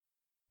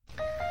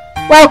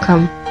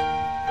Welcome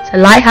to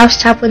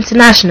Lighthouse Chapel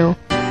International,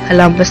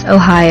 Columbus,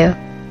 Ohio.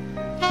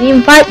 We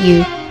invite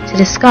you to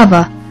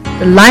discover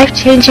the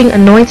life-changing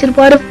anointed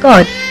Word of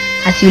God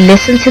as you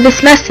listen to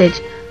this message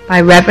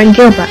by Reverend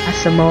Gilbert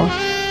Asamoah.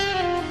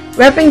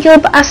 Reverend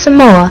Gilbert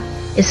Asamoah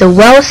is a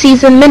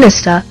well-seasoned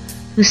minister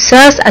who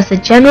serves as the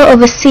General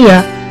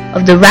Overseer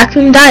of the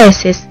Raccoon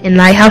Diocese in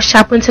Lighthouse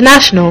Chapel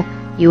International,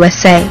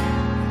 USA.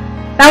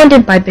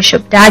 Founded by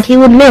Bishop Dag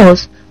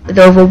Heward-Mills with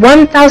over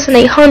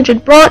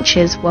 1,800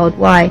 branches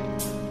worldwide.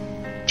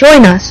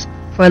 Join us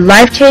for a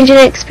life-changing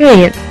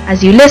experience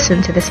as you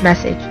listen to this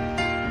message.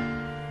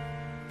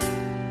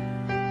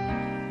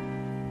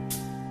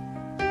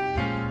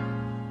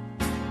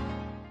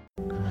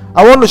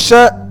 I want to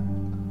share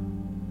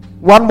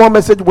one more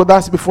message with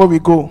us before we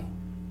go.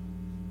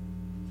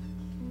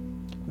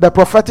 The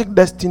prophetic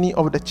destiny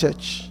of the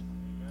church.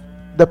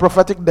 The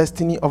prophetic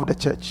destiny of the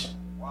church.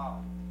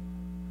 Wow.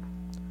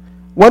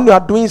 When you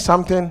are doing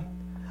something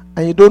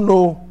and you don't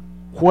know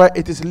where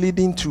it is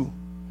leading to,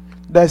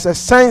 there's a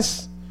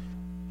sense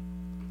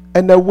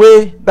and a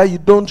way that you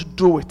don't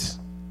do it.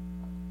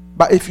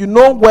 But if you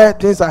know where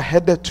things are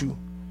headed to,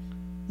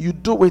 you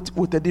do it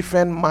with a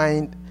different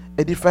mind,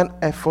 a different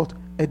effort,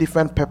 a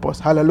different purpose.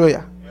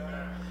 Hallelujah.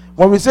 Yeah.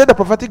 When we say the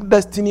prophetic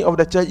destiny of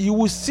the church, you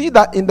will see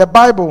that in the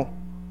Bible,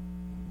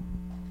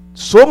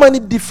 so many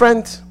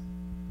different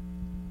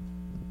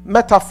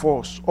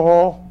metaphors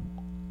or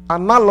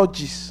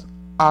analogies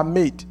are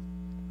made.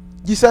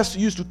 Jesus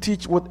used to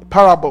teach with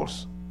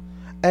parables.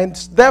 And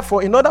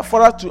therefore, in order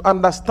for us to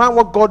understand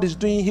what God is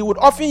doing, he would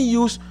often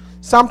use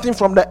something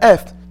from the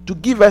earth to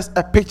give us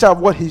a picture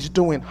of what he's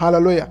doing.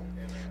 Hallelujah.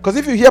 Because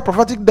if you hear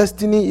prophetic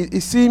destiny,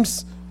 it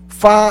seems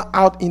far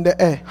out in the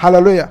air.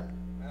 Hallelujah.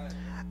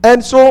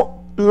 And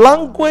so,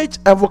 language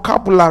and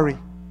vocabulary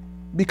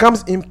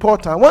becomes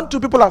important. When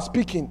two people are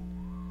speaking,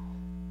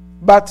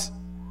 but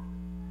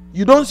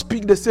you don't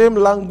speak the same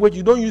language,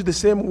 you don't use the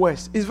same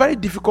words, it's very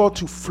difficult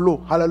to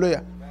flow.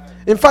 Hallelujah.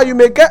 In fact, you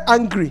may get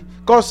angry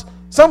because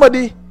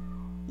somebody,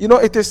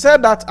 it is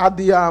said that at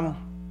the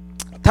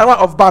Tower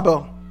of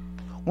Babel,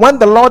 when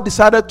the Lord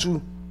decided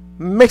to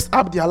mix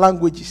up their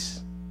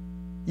languages,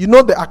 you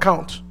know the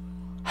account,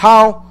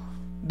 how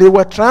they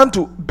were trying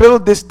to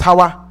build this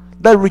tower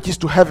that reaches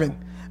to heaven.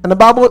 And the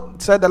Bible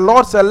said, the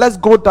Lord said, let's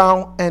go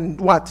down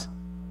and what?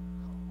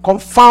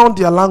 Confound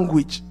their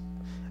language.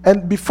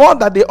 And before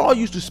that, they all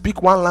used to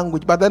speak one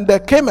language. But then there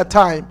came a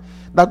time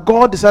that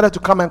God decided to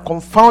come and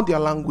confound their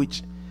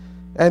language.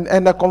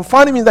 And the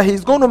confounding means that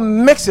he's going to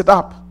mix it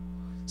up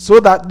so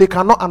that they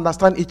cannot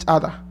understand each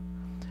other.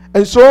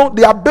 And so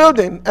they are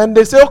building and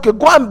they say, okay,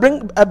 go and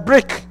bring a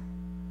brick.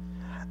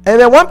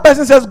 And then one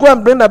person says, go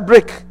and bring a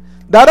brick.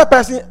 The other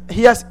person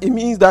hears it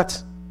means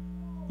that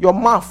your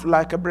mouth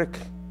like a brick.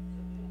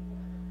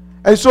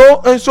 And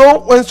so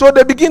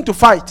they begin to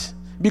fight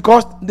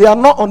because they are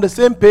not on the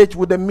same page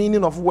with the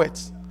meaning of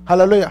words.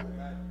 Hallelujah.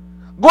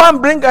 Go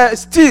and bring a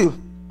steel.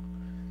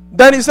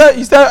 Then he said,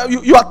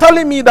 you are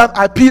telling me that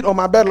I peed on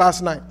my bed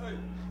last night.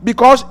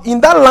 Because in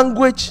that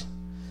language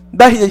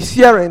that he is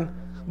hearing,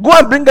 go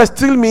and bring a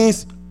steel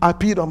means I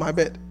peed on my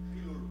bed.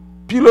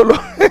 Pilolo.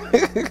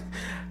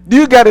 Do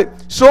you get it?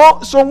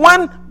 So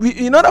when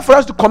in order for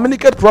us to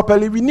communicate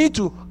properly, we need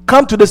to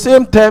come to the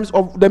same terms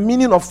of the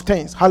meaning of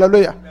things.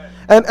 Hallelujah.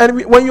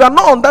 And when you are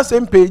not on that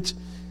same page,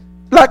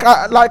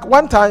 like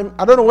one time,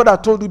 I don't know what I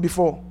told you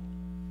before.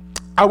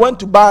 I went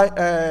to buy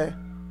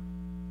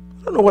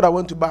I don't know what I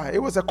went to buy. It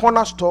was a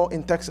corner store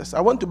in Texas. I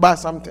went to buy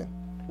something.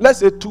 Let's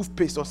say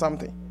toothpaste or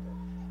something.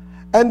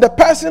 And the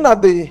person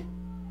at the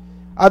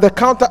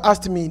counter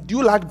asked me, do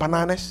you like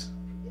bananas?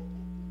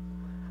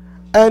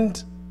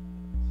 And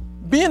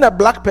being a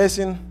black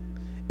person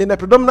in a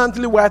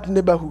predominantly white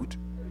neighborhood,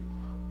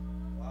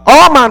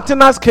 all my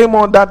antennas came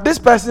on that this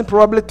person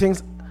probably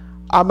thinks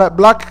I'm a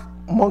black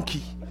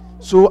monkey.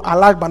 So I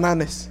like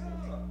bananas.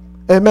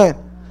 Amen.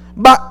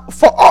 But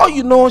for all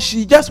you know,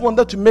 she just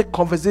wanted to make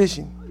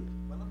conversation.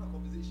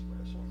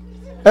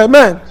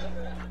 Amen.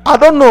 I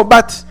don't know,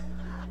 but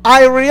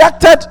I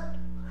reacted.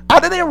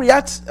 I didn't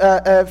react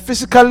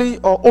physically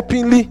or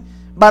openly,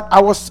 but I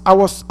was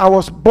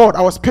bored.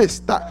 I was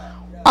pissed that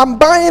I'm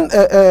buying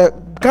a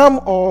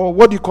gum or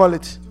what do you call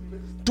it,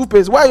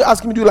 toothpaste. Why are you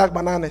asking me do you like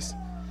bananas?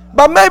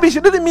 But maybe she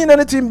didn't mean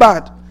anything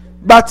bad.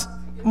 But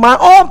my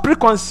own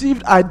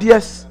preconceived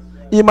ideas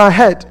in my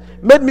head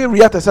made me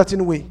react a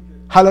certain way.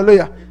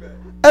 Hallelujah.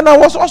 And I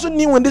was also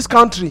new in this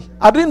country.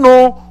 I didn't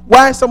know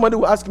why somebody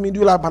would ask me,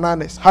 do you like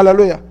bananas?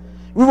 Hallelujah.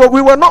 We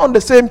were not on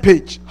the same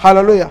page.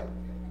 Hallelujah.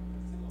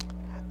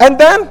 And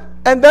then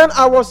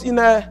I was in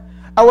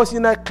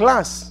a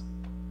class.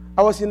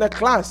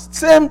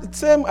 Same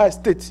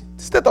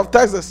state of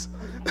Texas.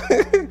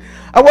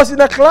 I was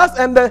in a class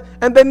and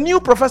the new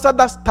professor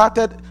that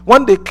started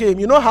when they came,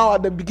 you know how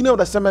at the beginning of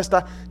the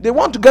semester they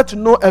want to get to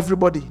know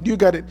everybody. Do you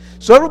get it?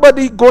 So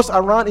everybody goes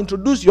around,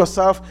 introduce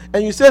yourself,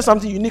 and you say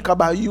something unique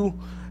about you.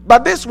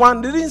 But this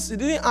one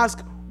didn't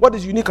ask what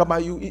is unique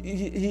about you.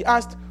 He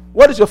asked,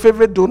 what is your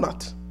favorite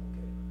donut?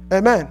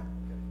 Amen.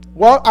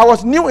 Well, I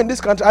was new in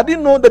this country. I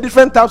didn't know the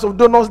different types of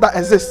donuts that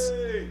exist.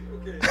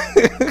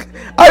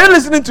 Are you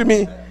listening to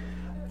me?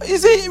 You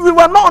see, we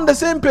were not on the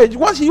same page.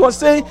 What he was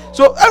saying,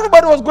 so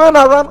everybody was going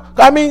around.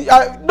 I mean,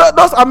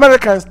 those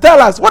Americans, tell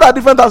us, what are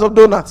different types of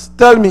donuts?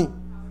 Tell me.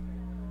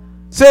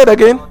 Say it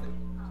again.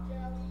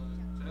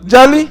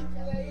 Jelly.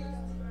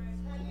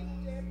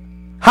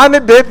 Honey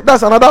dip,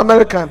 that's another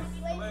American.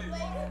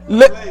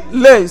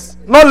 Lace.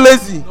 Not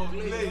lazy.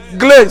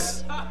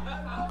 Glaze.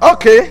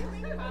 Okay.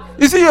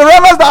 You see, you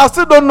realize that I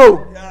still don't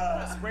know.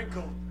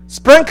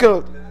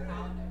 Sprinkled.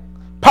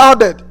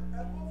 Powdered.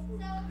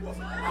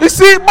 You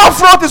see,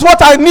 buffroat is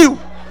what I knew.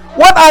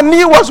 What I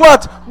knew was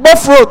what?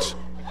 Buffroat.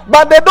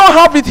 But they don't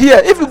have it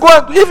here. If you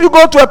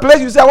go to a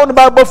place, you say, I want to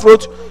buy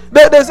buffroat.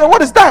 They say,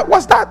 what is that?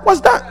 What's that?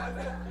 What's that?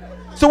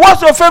 So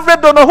what's your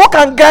favorite donut? Who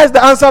can guess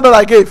the answer that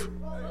I gave?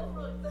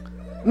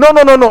 No.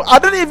 I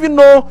didn't even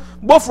know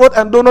buffroat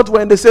and donut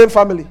were in the same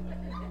family.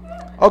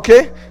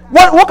 Okay?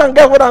 Who can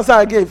guess what answer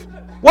I gave?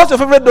 What's your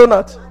favorite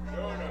donut?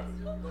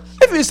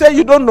 If you say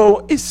you don't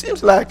know, it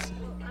seems like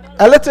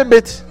a little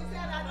bit.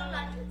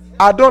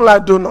 I don't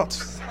like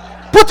donuts.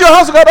 Put your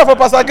hands together for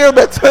Pastor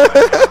Gilbert.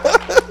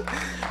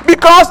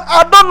 Because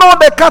I don't know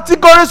the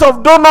categories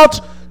of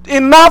donuts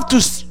enough to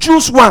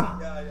choose one.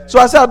 So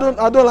I said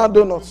I don't like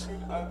donuts.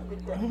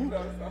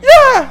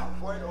 Yeah.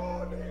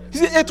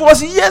 See, it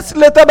was years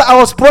later that I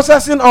was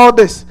processing all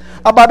this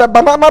about the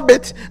banana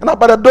bit and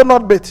about the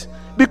donut bit,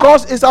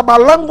 because it's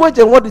about language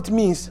and what it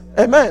means.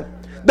 Amen.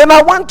 Then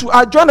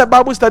I joined a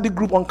Bible study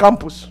group on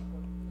campus.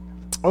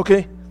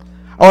 Okay.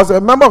 I was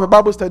a member of a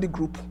Bible study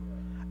group.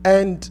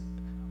 And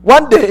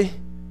one day,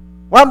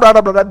 one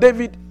brother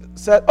David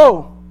said,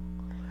 oh,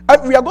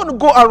 we are going to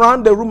go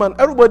around the room and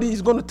everybody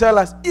is going to tell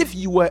us, if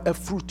you were a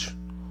fruit,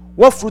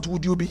 what fruit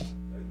would you be?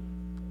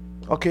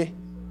 Okay.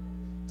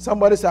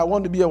 Somebody said, I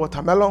want to be a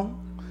watermelon.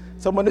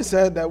 Somebody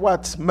said,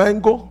 what?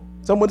 Mango.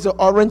 Somebody said,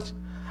 orange.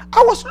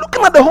 I was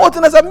looking at the whole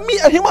thing. I said, me,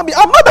 a human being,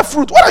 I'm not a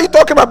fruit. What are you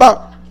talking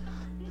about?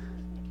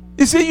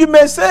 You see, you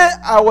may say,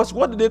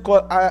 what do they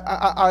call,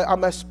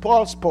 I'm a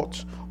spoiled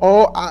sport.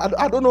 Or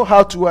I don't know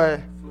how to,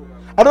 I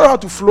don't know how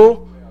to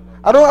flow.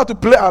 I don't know how to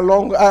play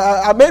along.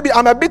 Maybe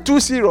I'm a bit too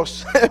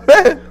serious.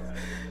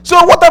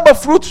 So what type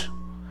of fruit?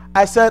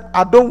 I said,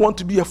 I don't want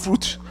to be a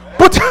fruit.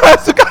 Put your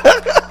hands together.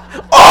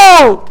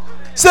 Oh!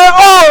 Say,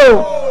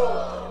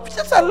 oh!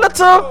 Just a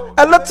little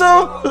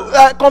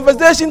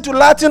conversation to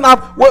lighten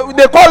up.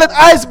 They call it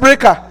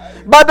icebreaker.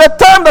 By the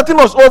time the thing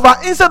was over,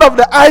 instead of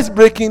the ice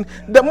breaking,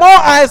 the more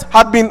ice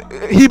had been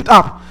heaped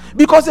up.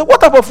 Because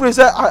what type of fruit? He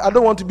said, I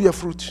don't want to be a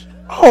fruit.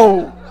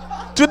 Oh!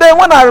 Today,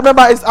 when I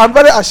remember, I'm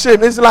very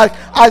ashamed. It's like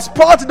I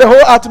spoiled the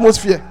whole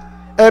atmosphere.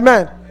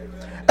 Amen.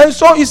 And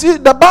so you see,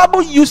 the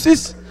Bible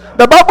uses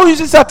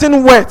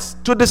certain words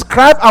to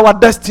describe our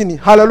destiny.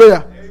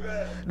 Hallelujah.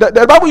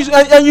 The Bible uses,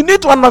 and you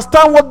need to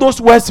understand what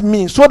those words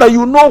mean so that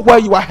you know where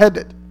you are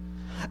headed.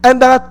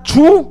 And there are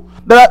two.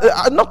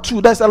 Not two.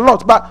 There's a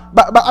lot, but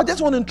I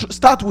just want to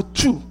start with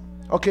two.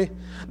 Okay.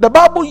 The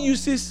Bible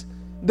uses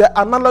the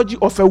analogy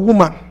of a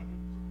woman.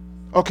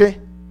 Okay,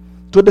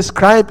 to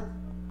describe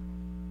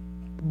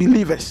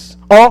believers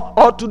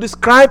or to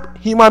describe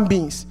human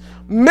beings,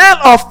 male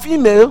or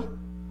female.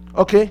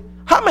 Okay,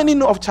 how many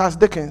know of Charles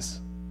Dickens?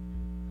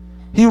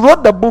 He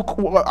wrote the book.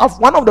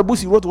 One of the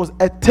books he wrote was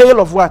A Tale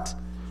of what?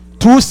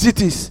 Two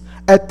Cities.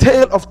 A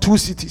Tale of Two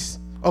Cities.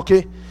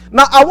 Okay.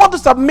 Now I want to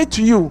submit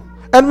to you,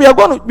 and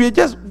we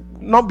just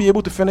not be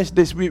able to finish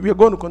this. We are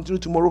going to continue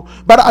tomorrow.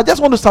 But I just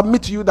want to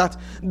submit to you that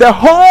the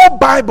whole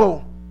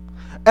Bible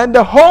and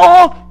the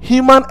whole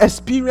human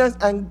experience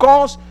and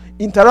God's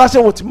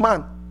interaction with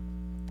man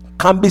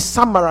can be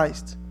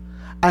summarized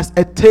as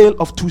a tale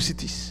of two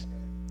cities.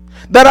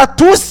 There are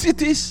two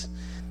cities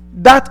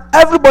that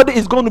everybody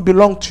is going to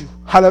belong to.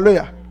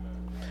 Hallelujah.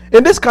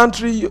 In this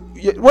country,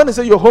 when they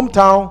say your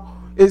hometown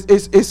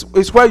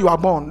is where you are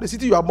born. The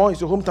city you are born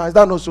is your hometown. Is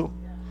that not so?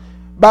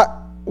 But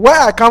where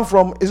I come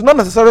from is not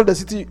necessarily the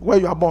city where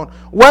you are born.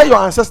 Where your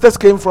ancestors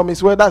came from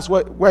is that's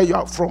where you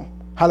are from.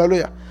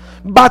 Hallelujah.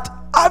 But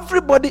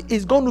everybody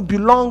is going to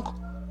belong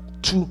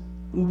to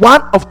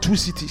one of two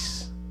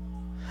cities.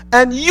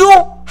 And you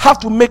have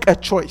to make a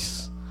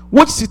choice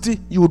which city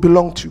you will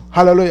belong to.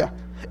 Hallelujah.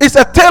 It's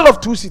a tale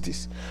of two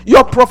cities.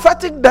 Your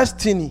prophetic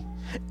destiny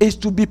is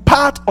to be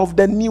part of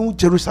the New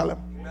Jerusalem.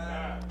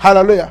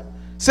 Hallelujah.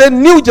 Say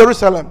New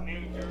Jerusalem.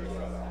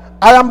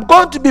 I am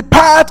going to be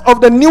part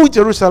of the New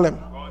Jerusalem.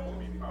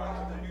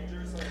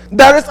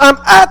 There is an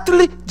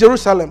earthly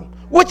Jerusalem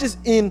which is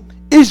in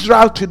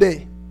Israel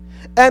today.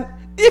 And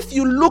if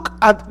you look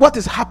at what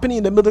is happening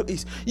in the Middle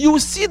East, you will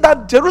see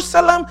that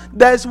Jerusalem,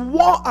 there is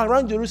war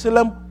around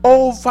Jerusalem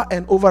over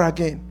and over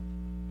again.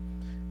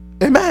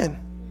 Amen.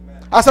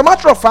 As a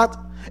matter of fact,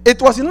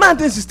 it was in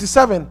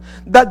 1967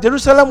 that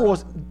Jerusalem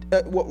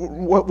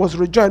was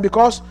rejoined,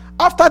 because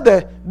after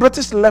the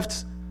British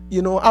left,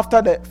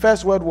 after the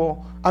First World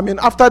War,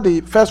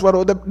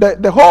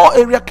 the whole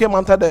area came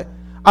under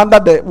under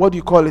the, what do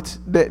you call it,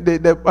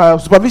 the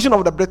supervision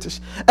of the British.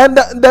 And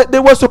they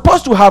were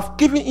supposed to have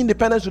given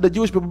independence to the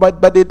Jewish people,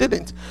 but they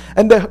didn't.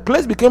 And the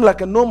place became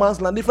like a no man's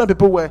land. Different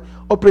people were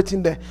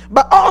operating there.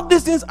 But all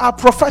these things are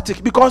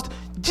prophetic, because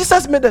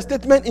Jesus made a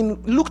statement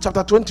in Luke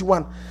chapter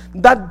 21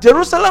 that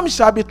Jerusalem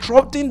shall be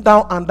trodden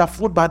down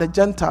underfoot by the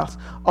Gentiles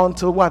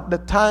until what? The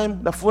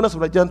time, the fullness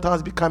of the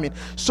Gentiles be coming.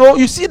 So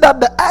you see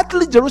that the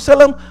earthly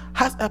Jerusalem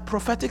has a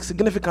prophetic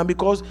significance,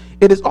 because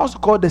it is also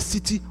called the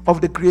city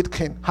of the great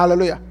king.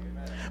 Hallelujah.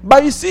 Amen.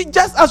 But you see,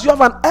 just as you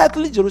have an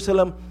earthly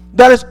Jerusalem,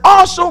 there is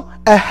also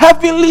a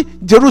heavenly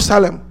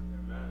Jerusalem.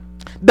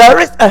 Amen. There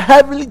is a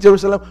heavenly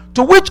Jerusalem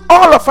to which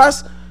all of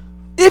us,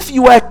 if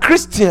you are a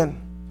Christian,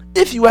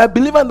 if you are a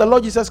believer in the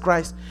Lord Jesus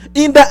Christ,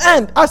 in the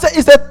end, I say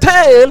it's a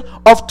tale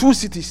of two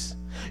cities.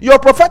 Your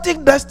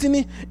prophetic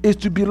destiny is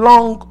to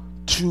belong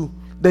to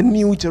the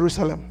new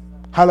Jerusalem.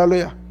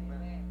 Hallelujah.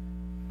 Amen.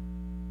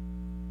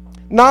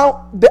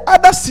 Now, the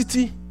other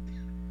city,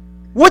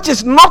 which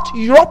is not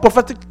your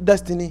prophetic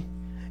destiny,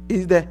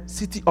 is the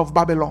city of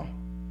Babylon.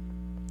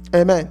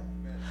 Amen.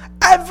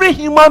 Every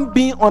human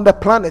being on the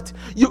planet,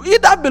 you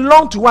either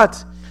belong to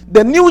what?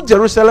 The new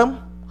Jerusalem,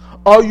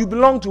 or you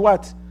belong to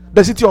what?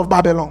 The city of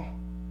Babylon.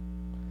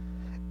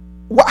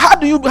 How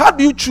do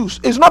you choose?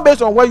 It's not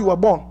based on where you were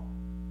born.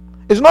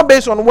 It's not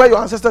based on where your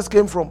ancestors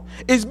came from.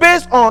 It's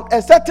based on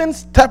a certain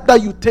step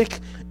that you take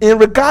in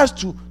regards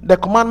to the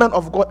commandment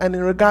of God and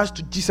in regards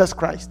to Jesus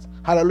Christ.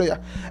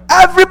 Hallelujah.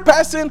 Every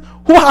person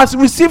who has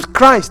received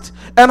Christ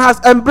and has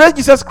embraced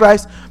Jesus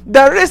Christ,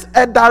 there is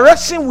a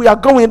direction we are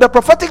going. The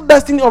prophetic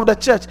destiny of the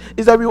church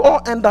is that we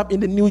all end up in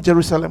the new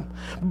Jerusalem.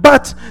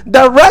 But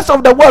the rest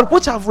of the world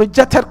which have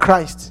rejected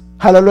Christ,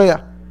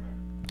 hallelujah,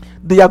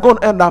 they are going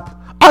to end up,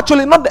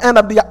 actually not the end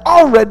up, they are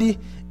already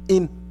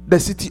in the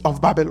city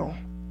of Babylon.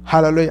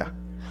 Hallelujah.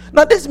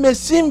 Now this may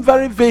seem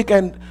very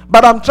vague,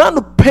 but I'm trying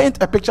to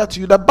paint a picture to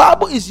you. The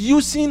Bible is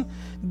using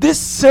these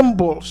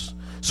symbols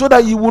so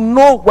that you will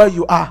know where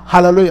you are.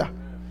 Hallelujah.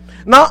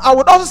 Now I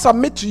would also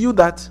submit to you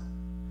that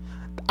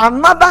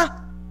another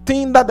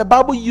thing that the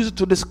Bible uses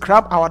to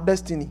describe our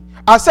destiny,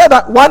 I said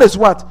that one is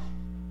what?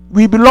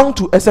 We belong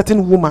to a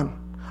certain woman,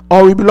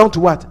 or we belong to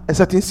what? A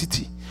certain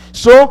city.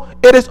 So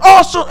it is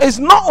also, it's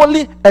not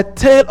only a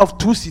tale of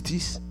two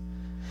cities.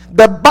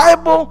 The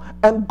Bible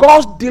and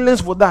God's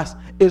dealings with us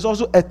is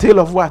also a tale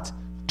of what?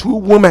 Two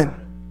women.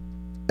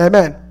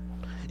 Amen.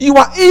 You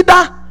are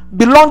either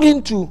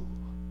belonging to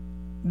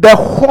the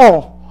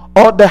whore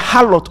or the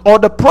harlot or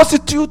the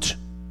prostitute,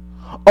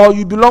 or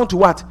you belong to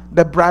what?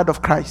 The bride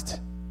of Christ.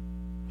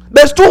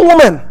 There's two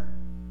women.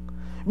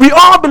 We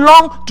all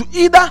belong to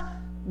either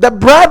the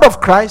bride of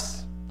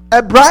Christ.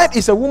 A bride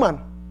is a woman.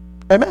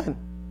 Amen.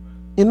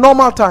 In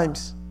normal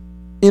times,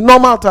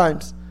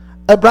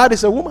 a bride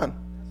is a woman.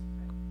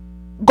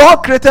 God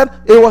created,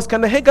 it was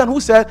Kenneth Hagin who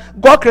said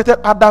God created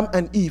Adam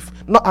and Eve,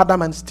 not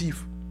Adam and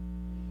Steve.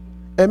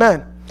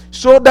 Amen.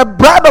 So the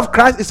bride of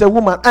Christ is a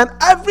woman, and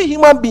every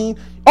human being,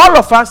 all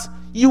of us,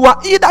 you are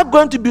either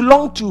going to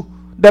belong to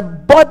the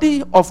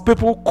body of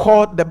people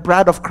called the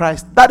bride of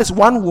Christ. That is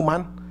one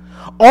woman,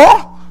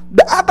 or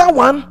the other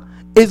one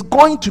is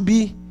going to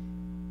be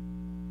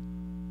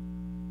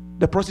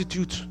the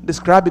prostitute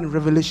described in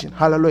Revelation.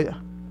 Hallelujah.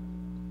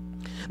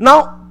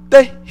 Now,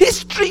 the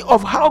history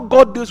of how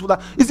God deals with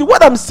that, you see,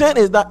 what I'm saying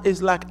is that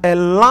it's like a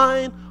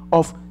line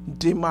of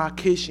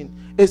demarcation.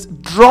 It's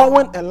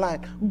drawing a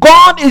line.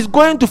 God is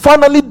going to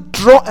finally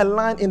draw a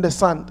line in the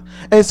sand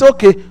and say,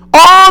 okay,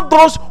 all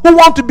those who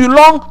want to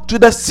belong to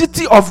the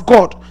city of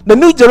God, the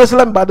New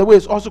Jerusalem, by the way,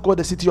 is also called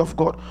the city of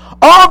God.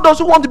 All those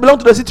who want to belong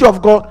to the city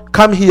of God,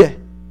 come here.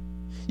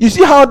 You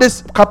see how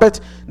this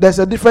carpet, there's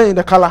a difference in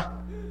the color.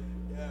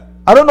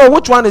 I don't know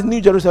which one is New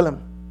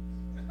Jerusalem.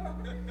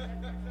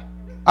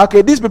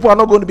 Okay, these people are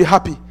not going to be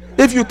happy.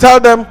 If you tell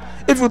them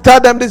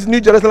this is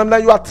New Jerusalem,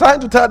 then you are trying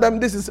to tell them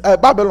this is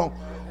Babylon.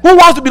 Who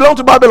wants to belong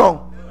to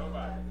Babylon?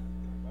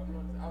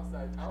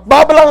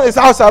 Babylon is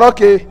outside,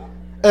 okay.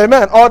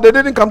 Amen. Or they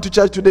didn't come to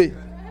church today.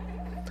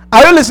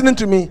 Are you listening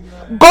to me?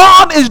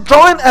 God is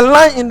drawing a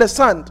line in the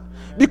sand,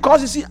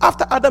 because you see,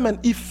 after Adam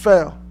and Eve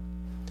fell,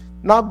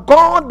 now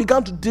God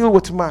began to deal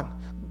with man.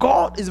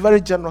 God is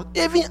very generous.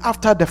 Even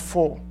after the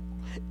fall,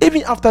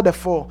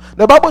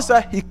 the Bible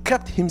says he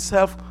kept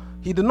himself.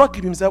 He did not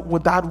keep himself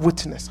without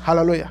witness.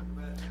 Hallelujah.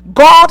 Amen.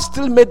 God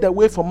still made the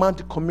way for man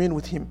to commune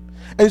with him.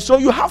 And so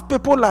you have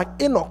people like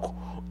Enoch.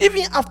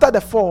 Even after the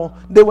fall,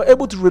 they were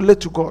able to relate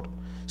to God.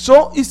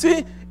 So you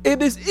see,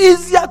 it is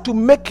easier to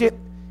make it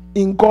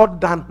in God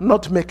than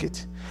not make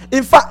it.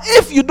 In fact,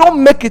 if you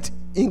don't make it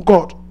in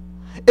God,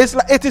 it's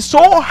like it is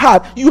so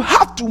hard. You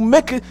have to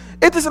make it.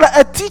 It is like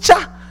a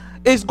teacher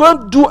is going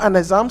to do an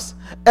exams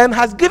and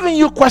has given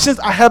you questions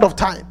ahead of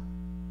time.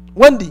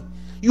 Wendy,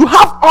 you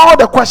have all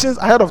the questions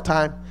ahead of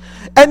time,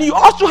 and you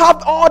also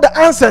have all the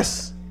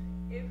answers.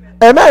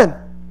 Amen.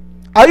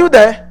 Are you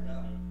there?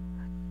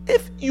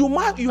 If you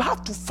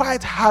have to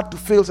fight hard to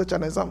fail such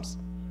an exams.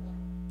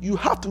 You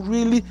have to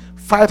really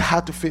fight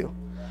hard to fail.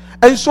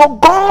 And so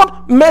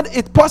God made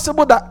it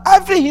possible that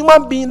every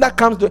human being that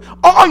comes to it,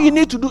 all you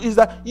need to do is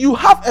that you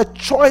have a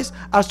choice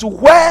as to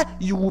where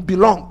you will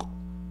belong.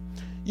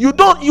 You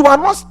are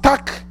not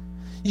stuck.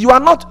 You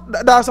are not,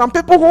 there are some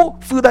people who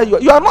feel that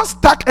you are not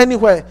stuck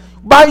anywhere.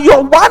 By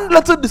your one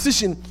little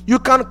decision, you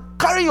can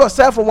carry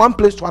yourself from one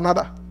place to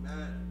another.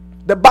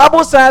 The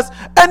Bible says,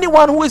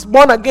 anyone who is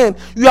born again,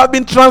 you have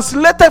been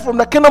translated from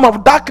the kingdom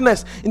of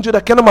darkness into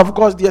the kingdom of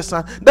God's dear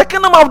Son. The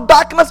kingdom of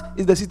darkness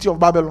is the city of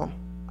Babylon.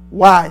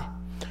 Why?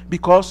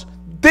 Because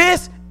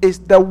this is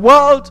the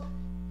world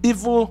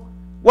evil.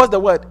 What's the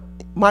word,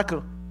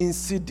 Michael?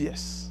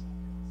 Insidious.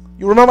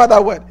 You remember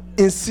that word?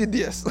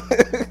 Insidious.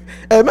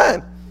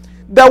 Amen.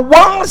 The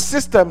world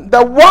system,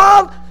 the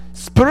world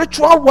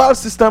spiritual world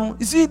system,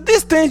 you see,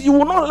 these things you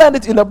will not learn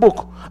it in a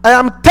book. I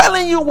am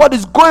telling you what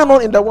is going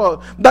on in the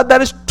world, that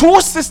there is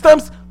two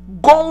systems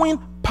going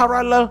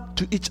parallel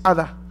to each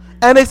other,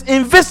 and it's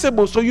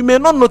invisible, so you may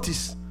not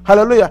notice.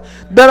 Hallelujah.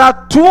 There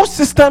are two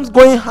systems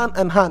going hand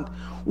in hand.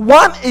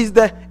 One is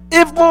the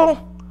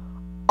evil,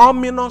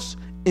 ominous,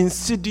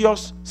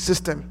 insidious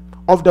system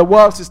of the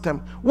world system,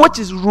 which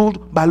is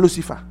ruled by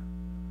Lucifer.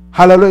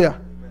 Hallelujah.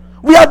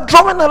 We are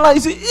drawing a line.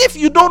 You see, if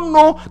you don't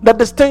know the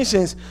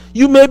distinctions,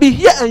 you may be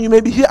here and you may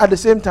be here at the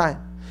same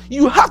time.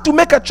 You have to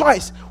make a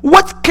choice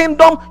what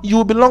kingdom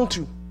you belong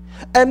to.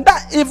 And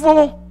that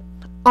evil,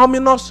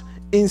 ominous,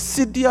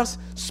 insidious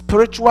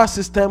spiritual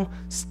system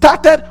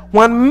started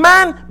when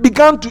man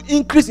began to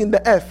increase in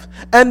the earth,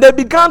 and they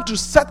began to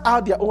set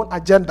out their own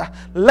agenda,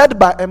 led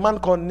by a man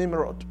called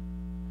Nimrod.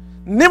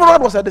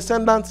 Nimrod was a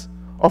descendant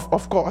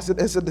of course,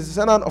 it's a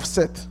descendant of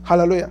Seth.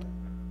 Hallelujah.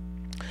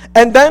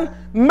 And then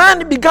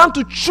men began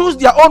to choose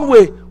their own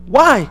way.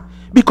 Why?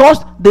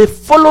 Because they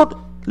followed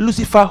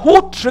Lucifer,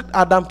 who tricked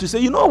Adam to say,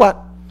 you know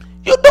what?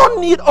 You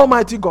don't need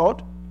Almighty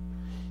God.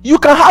 You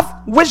can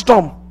have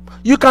wisdom.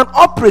 You can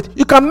operate.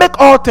 You can make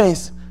all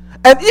things.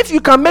 And if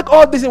you can make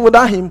all things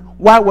without him,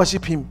 why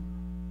worship him?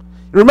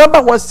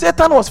 Remember, when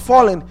Satan was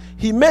fallen,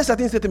 he made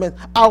certain statements.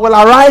 I will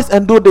arise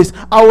and do this.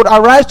 I will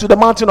arise to the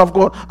mountain of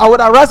God. I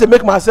will arise and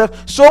make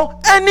myself. So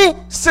any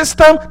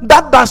system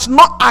that does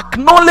not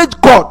acknowledge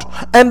God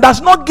and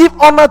does not give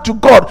honor to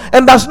God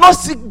and does not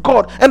seek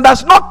God and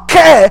does not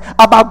care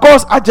about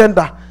God's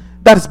agenda,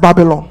 that is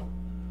Babylon.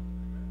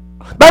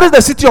 That is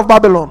the city of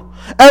Babylon.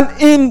 And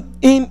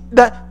in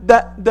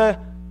the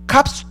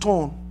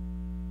capstone,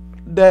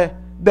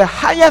 the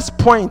highest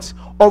point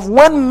of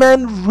when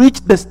men reach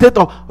the state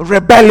of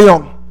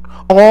rebellion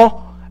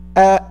or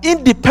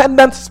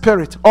independent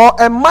spirit, or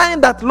a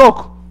mind that,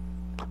 look,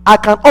 I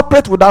can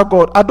operate without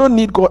God. I don't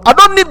need God. I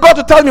don't need God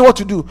to tell me what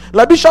to do.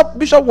 Like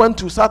Bishop went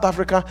to South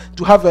Africa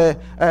to have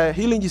a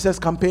Healing Jesus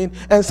campaign,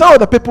 and some of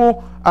the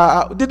people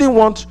didn't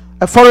want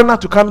a foreigner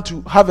to come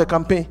to have a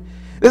campaign.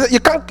 They said, you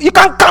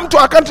can't come to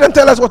our country and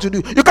tell us what to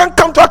do. You can't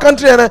come to our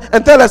country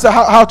and tell us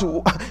how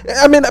to.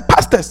 I mean,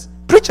 pastors,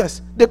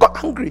 preachers, they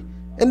got angry.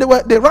 And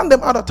they ran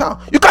them out of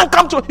town. You can't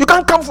come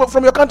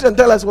from your country and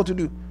tell us what to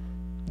do.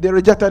 They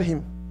rejected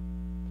him.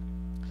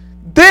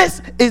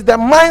 This is the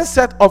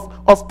mindset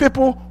of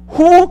people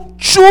who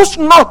choose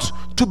not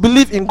to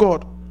believe in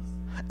God.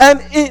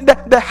 And in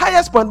the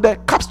highest point, the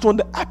capstone,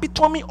 the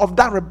epitome of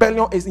that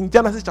rebellion is in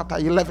Genesis chapter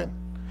 11.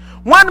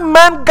 When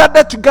men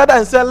gathered together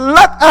and said,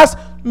 let us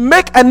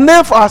make a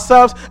name for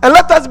ourselves and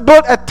let us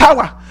build a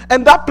tower.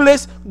 And that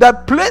place, the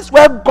place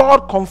where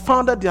God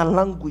confounded their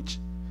language,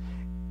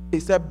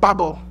 is a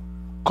Babel,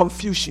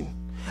 confusion.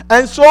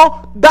 And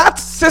so that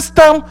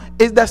system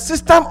is the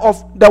system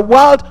of the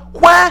world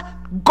where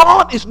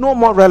God is no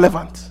more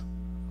relevant.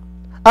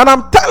 And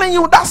I'm telling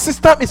you, that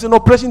system is in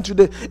operation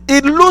today.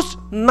 It looks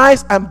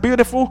nice and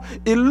beautiful.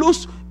 It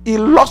looks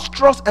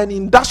illustrious and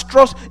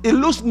industrious. It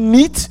looks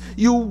neat.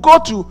 You go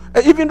to,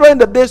 even during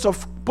the days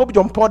of Pope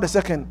John Paul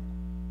II,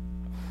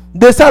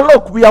 they said,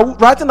 look, we are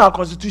writing our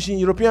constitution,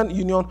 European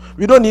Union.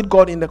 We don't need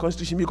God in the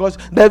constitution because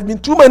there have been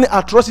too many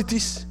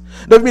atrocities.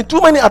 There have been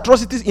too many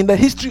atrocities in the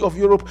history of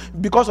Europe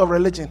because of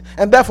religion.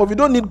 And therefore, we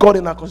don't need God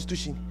in our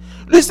constitution.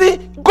 You see,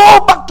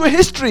 go back to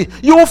history.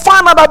 You will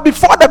find out that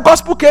before the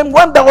gospel came,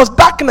 when there was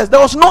darkness, there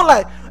was no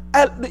light.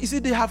 You see,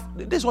 they have,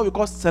 this is what we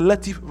call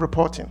selective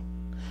reporting.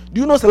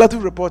 Do you know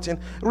selective reporting?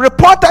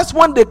 Reporters,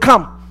 when they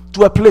come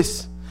to a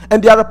place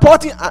and they are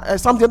reporting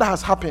something that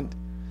has happened,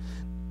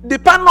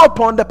 depending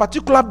upon the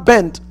particular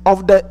bent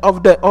of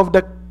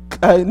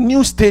the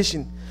news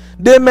station,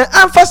 they may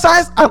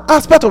emphasize an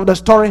aspect of the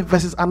story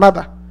versus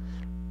another.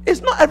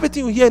 It's not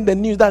everything you hear in the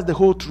news that's the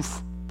whole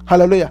truth.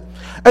 Hallelujah.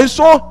 And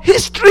so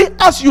history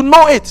as you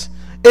know it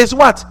is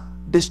what?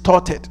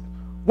 Distorted.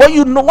 What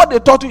you know, what they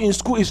taught you in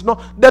school is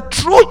not the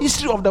true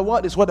history of the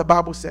world, is what the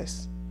Bible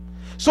says.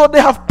 So they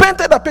have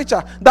painted a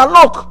picture that,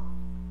 look,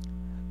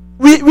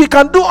 we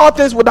can do all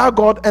things without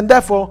God, and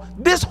therefore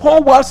this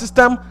whole world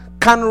system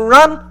can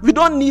run. We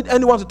don't need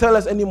anyone to tell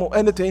us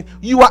anything.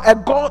 You are a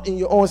God in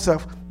your own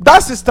self.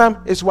 That system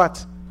is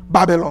what?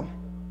 Babylon.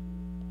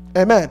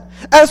 Amen.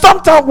 And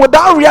sometimes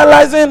without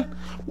realizing,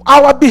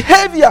 our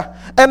behavior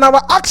and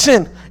our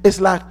action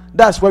is like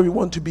that's where we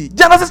want to be.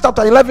 Genesis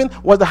chapter 11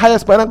 was the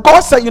highest point. And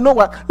God said, you know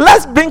what?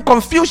 Let's bring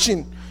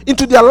confusion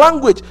into their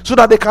language so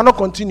that they cannot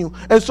continue.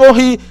 And so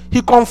he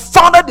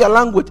confounded their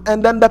language,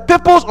 and then the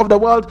peoples of the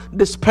world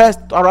dispersed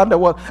around the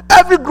world.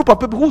 Every group of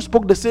people who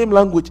spoke the same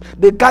language,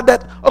 they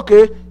gathered.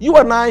 Okay, you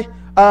and I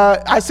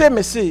say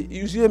Messi,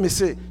 you say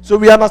Messi, so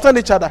we understand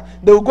each other.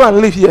 They will go and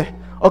live here.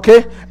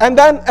 Okay, and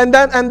then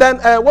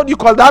what do you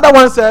call the other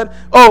one said,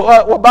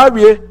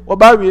 Wabawie.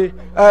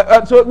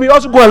 So we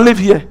also go and live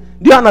here.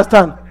 Do you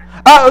understand?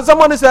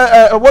 Someone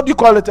said, what do you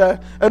call it?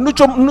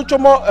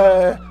 Nuchomo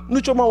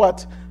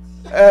what?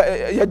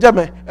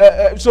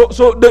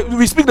 So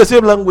we speak the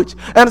same language.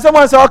 And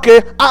someone said,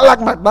 okay, I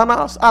like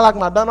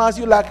McDonald's,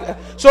 you like.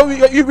 So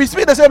we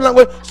speak the same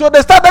language. So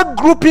they started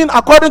grouping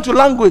according to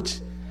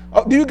language.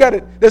 Do you get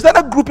it? They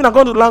started grouping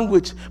according to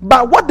language.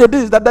 But what they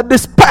did is that the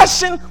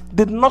dispersion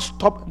did not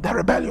stop the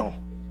rebellion.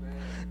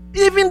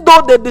 Even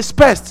though they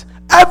dispersed,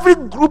 every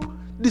group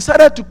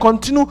decided to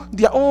continue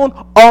their own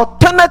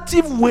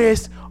alternative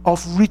ways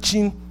of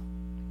reaching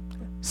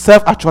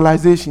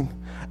self-actualization.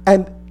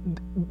 And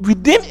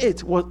within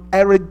it was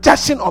a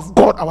rejection of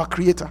God, our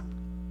creator.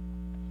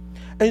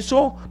 And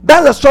so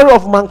that's the story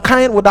of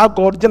mankind without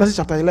God, Genesis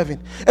chapter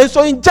 11. And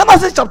so in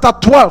Genesis chapter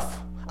 12,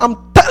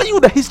 I'm telling you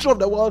the history of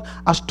the world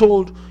as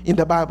told in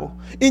the Bible.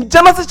 In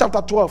Genesis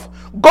chapter 12,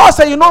 God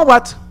said, you know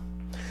what?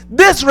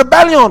 This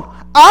rebellion,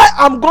 I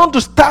am going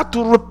to start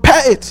to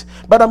repair it,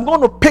 but I'm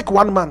going to pick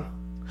one man.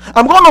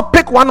 I'm going to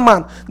pick one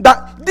man.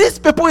 That these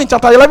people in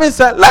chapter 11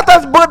 said, let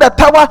us build a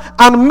tower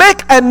and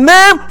make a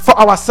name for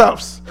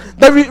ourselves,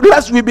 that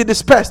lest we be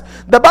dispersed.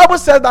 The Bible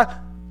says that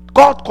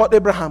God called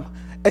Abraham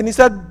and he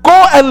said,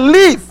 go and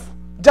leave.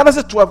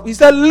 Genesis 12, he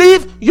said,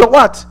 leave your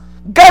what?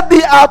 Get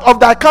thee out of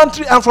thy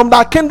country and from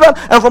thy kindred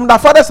and from thy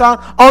father's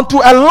house unto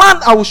a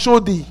land I will show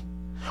thee.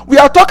 We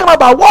are talking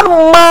about what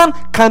man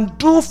can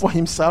do for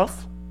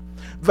himself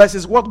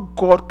versus what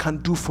God can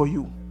do for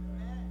you.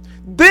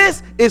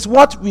 This is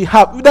what we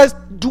have. There's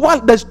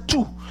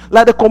two.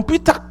 Like the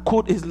computer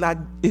code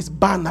is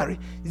binary,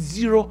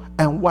 0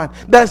 and 1.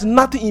 There's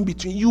nothing in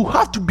between. You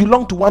have to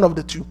belong to one of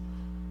the two.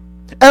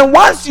 And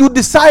once you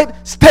decide,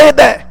 stay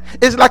there.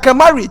 It's like a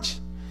marriage.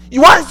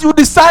 Once you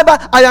decide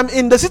that I am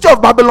in the city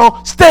of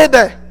Babylon, stay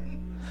there.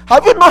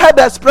 Have you not heard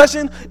the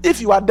expression,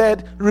 if you are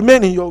dead,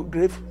 remain in your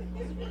grave?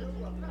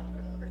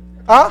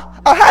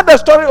 I heard the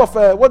story of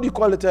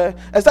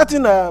a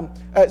certain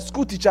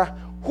school teacher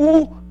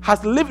who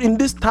has lived in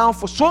this town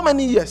for so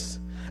many years,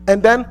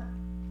 and then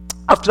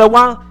after a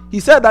while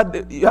he said that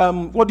the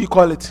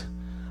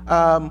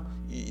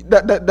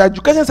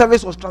education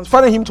service was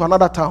transferring him to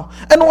another town,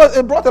 and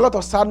it brought a lot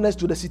of sadness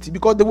to the city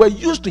because they were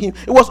used to him.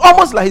 It was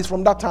almost like he's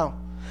from that town.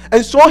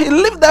 And so he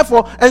lived there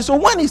and so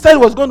when he said he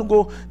was going to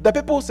go, the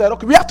people said,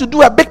 okay, we have to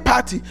do a big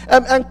party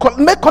and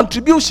make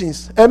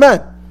contributions.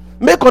 Amen.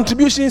 Make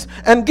contributions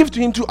and give to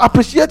him to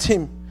appreciate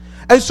him.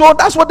 And so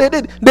that's what they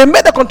did. They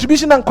made a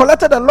contribution and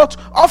collected a lot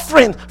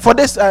offering for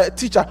this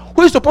teacher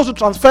who is supposed to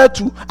transfer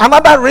to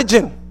another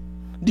region.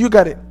 Do you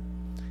get it?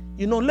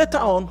 You know, later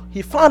on,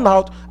 he found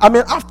out,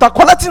 after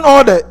collecting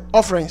all the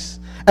offerings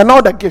and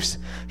all the gifts,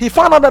 he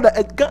found out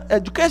that the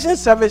education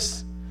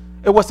service,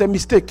 it was a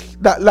mistake.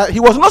 That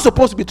he was not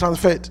supposed to be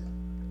transferred.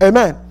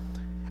 Amen.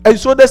 And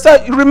so they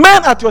said,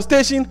 remain at your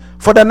station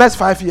for the next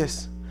 5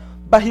 years.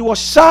 But he was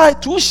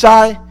too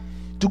shy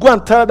to go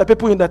and tell the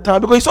people in the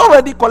town because he's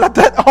already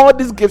collected all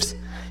these gifts.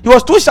 He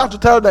was too shy to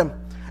tell them.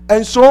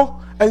 And so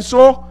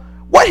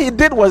what he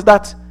did was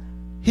that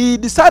he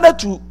decided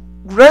to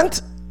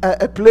rent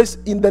a place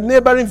in the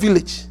neighboring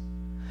village.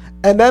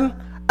 And then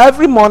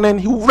every morning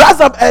he would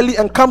rise up early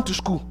and come to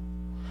school.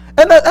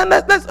 And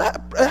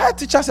the head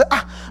teacher said,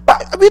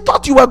 but we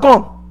thought you were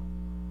gone.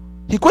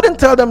 He couldn't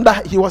tell them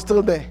that he was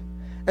still there.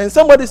 And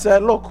somebody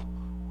said, look,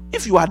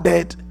 if you are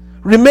dead,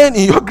 remain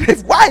in your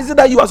grave. Why is it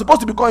that you are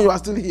supposed to be gone, you are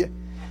still here?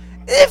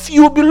 If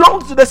you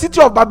belong to the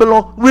city of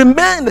Babylon,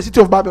 remain in the city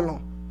of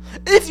Babylon.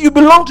 If you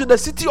belong to the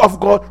city of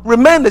God,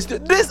 remain in the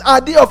city. This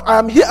idea of I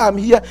am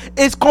here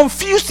is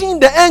confusing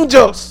the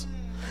angels.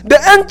 The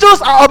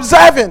angels are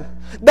observing.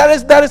 There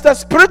is a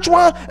spiritual,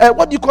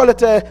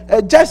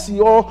 a jersey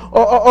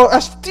or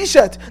a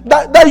t-shirt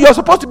that you are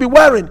supposed to be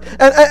wearing.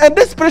 And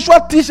this spiritual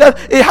t-shirt,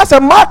 it has a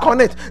mark on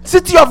it.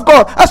 City of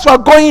God. As you are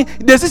going,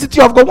 there's the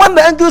city of God. When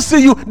the angels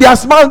see you, they are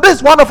smiling. This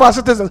is one of our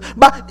citizens.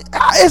 But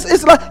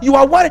it's like you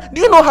are wearing.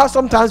 Do you know how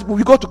sometimes when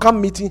we go to camp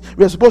meeting,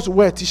 we are supposed to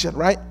wear a t-shirt,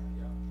 right?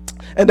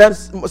 And then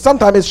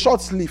sometimes it's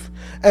short sleeve.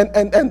 And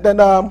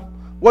then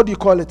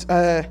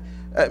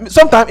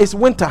sometimes it's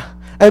winter.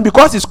 And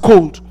because it's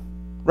cold,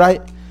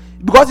 right?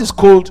 Because it's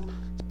cold,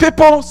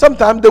 people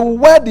sometimes they will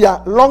wear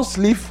their long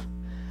sleeve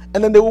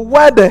and then they will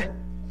wear the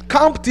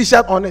camp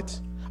t-shirt on it.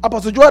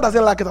 Apostle Joel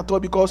doesn't like it at all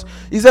because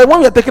he said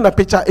when we are taking a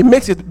picture, it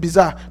makes it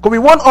bizarre because we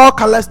want all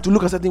colors to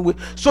look a certain way.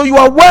 So you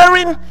are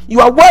wearing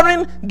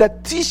the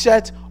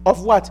t-shirt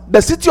of what? The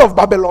city of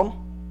Babylon,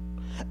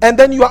 and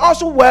then you are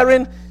also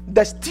wearing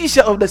the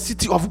t-shirt of the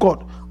city of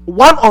God,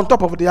 one on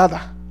top of the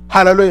other.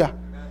 Hallelujah.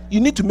 You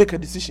need to make a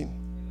decision.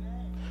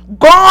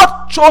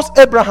 God chose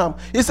Abraham.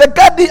 He said,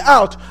 get thee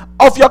out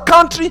of your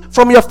country,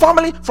 from your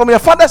family, from your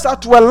father's house,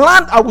 to a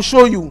land I will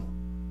show you.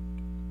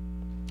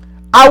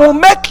 I will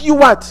make you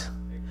what?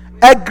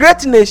 A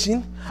great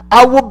nation.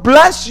 I will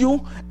bless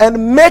you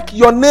and make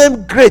your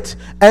name great,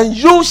 and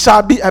you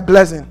shall be a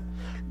blessing.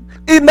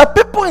 In the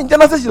people in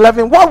Genesis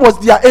 11, what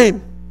was their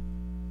aim?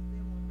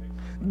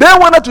 They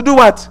wanted to do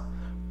what?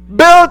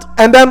 Build,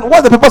 and then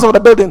what's the purpose of the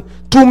building?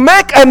 To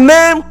make a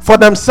name for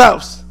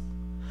themselves.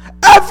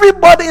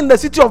 Everybody in the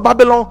city of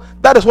Babylon,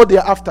 that is what they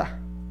are after.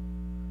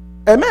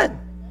 Amen.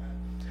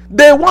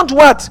 They want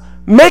what?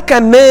 Make a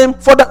name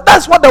for them.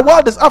 That's what the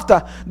world is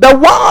after. The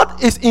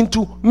world is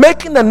into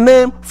making a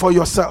name for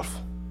yourself.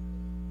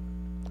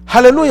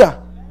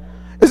 Hallelujah.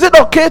 Is it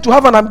okay to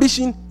have an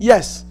ambition?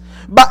 Yes.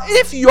 But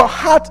if your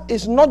heart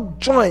is not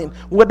joined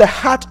with the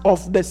heart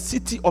of the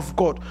city of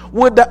God,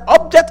 with the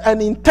object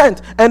and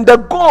intent and the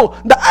goal,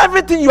 that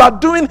everything you are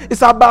doing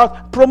is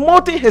about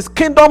promoting his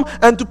kingdom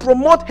and to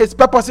promote his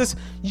purposes,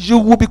 you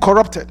will be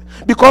corrupted,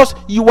 because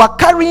you are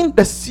carrying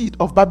the seed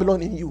of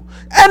Babylon in you.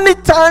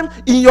 Anytime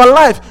in your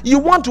life you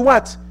want to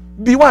what?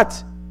 Be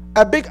what?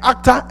 A big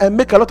actor and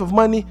make a lot of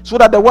money so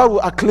that the world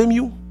will acclaim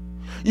you.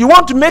 You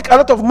want to make a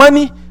lot of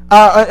money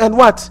and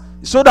what?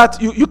 So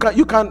that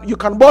you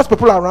can boss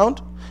people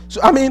around. So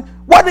I mean,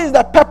 what is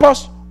the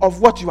purpose of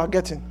what you are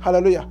getting?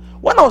 Hallelujah.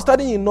 When I was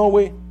studying in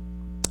Norway,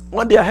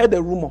 one day I heard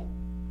a rumor,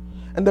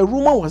 and the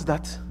rumor was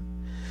that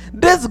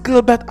this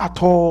Gilbert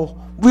at all,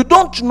 we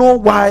don't know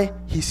why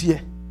he's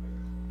here,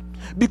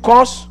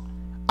 because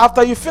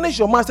after you finish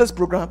your master's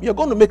program, you're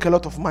going to make a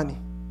lot of money,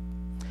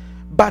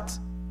 but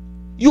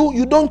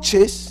you don't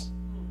chase,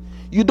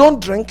 you don't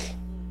drink.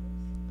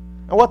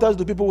 And what else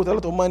do people with a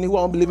lot of money who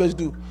are unbelievers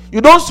do?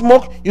 You don't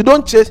smoke, you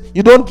don't chase,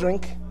 you don't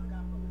drink,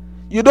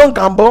 you don't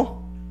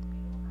gamble,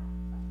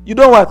 you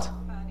don't what?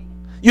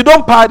 You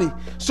don't party.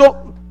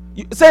 So,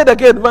 say it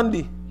again,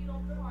 Wendy.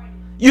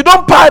 You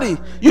don't party,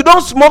 you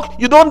don't smoke,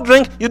 you don't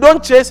drink, you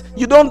don't chase,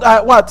 you don't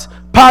what?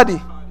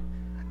 Party.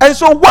 And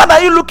so what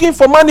are you looking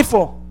for money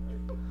for?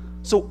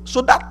 So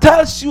that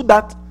tells you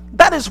that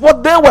is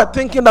what they were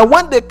thinking, that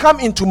when they come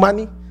into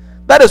money,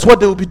 that is what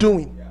they will be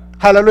doing.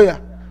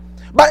 Hallelujah.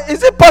 But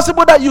is it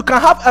possible that you can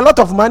have a lot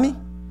of money,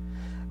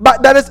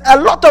 but there is a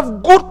lot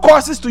of good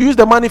causes to use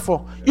the money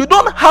for? You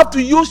don't have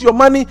to use your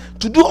money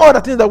to do all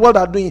the things the world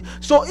are doing.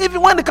 So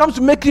even when it comes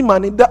to making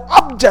money, the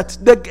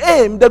object, the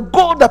aim, the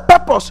goal, the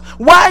purpose,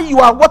 why you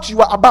are what you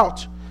are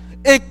about,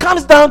 it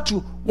comes down to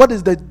what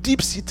is the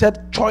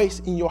deep-seated choice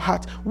in your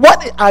heart.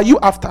 What are you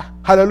after?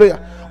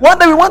 Hallelujah. One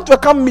day we went to a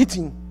camp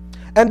meeting,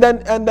 and then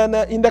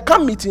in the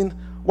camp meeting,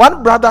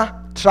 one brother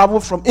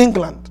traveled from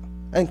England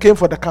and came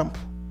for the camp.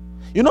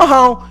 You know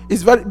how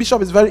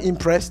Bishop is very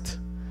impressed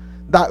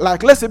that,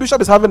 like, let's say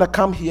Bishop is having a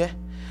camp here,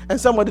 and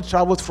somebody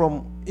traveled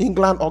from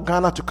England or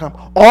Ghana to camp,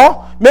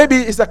 or maybe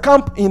it's a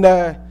camp in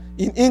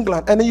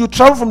England, and then you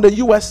travel from the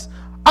US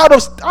out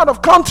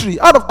of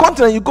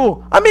continent, you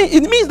go. I mean,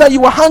 it means that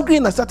you were hungry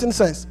in a certain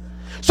sense.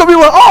 So we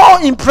were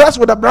all impressed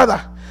with the brother,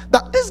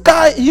 that this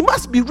guy, he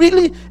must be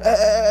really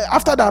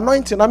after the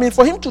anointing. I mean,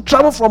 for him to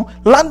travel from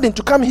London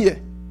to come here.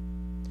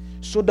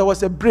 So there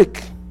was a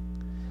break.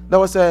 There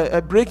was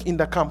a break in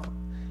the camp.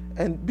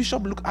 And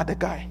Bishop looked at the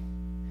guy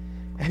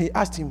and he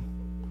asked him,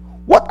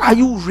 what are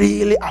you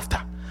really after?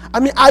 I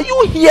mean, are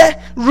you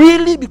here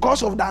really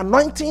because of the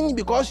anointing?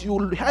 Because you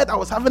heard I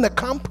was having a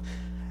camp?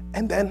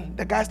 And then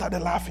the guy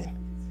started laughing.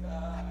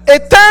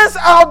 It turns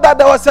out that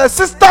there was a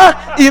sister,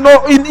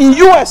 in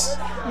US.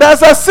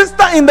 There's a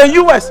sister in the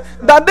US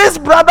that this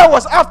brother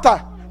was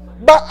after.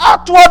 But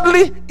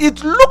outwardly,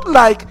 it looked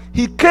like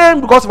he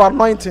came because of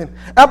anointing.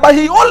 But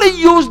he only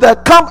used the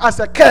camp as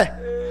a care,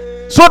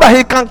 so that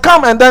he can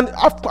come, and then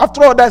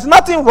after all, there's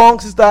nothing wrong,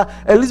 Sister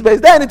Elizabeth.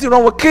 Is there anything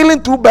wrong with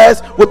killing two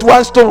birds with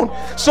one stone?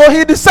 So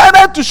he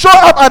decided to show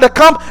up at the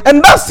camp,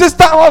 and that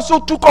sister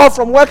also took off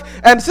from work,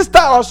 and sister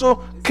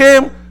also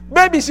came.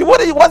 Maybe she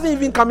wasn't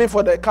even coming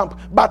for the camp,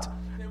 but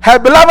her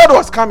beloved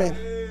was coming.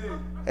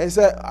 And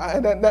said,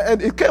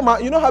 and it came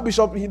out. You know how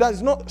Bishop, he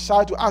does not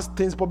shy to ask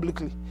things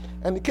publicly.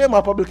 And it came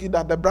out publicly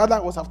that the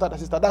brother was after the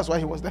sister. That's why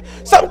he was there.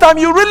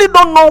 Sometimes you really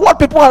don't know what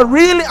people are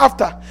really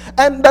after.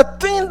 And the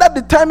thing that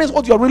determines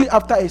what you're really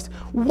after is,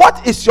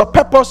 what is your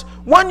purpose?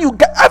 When you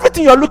get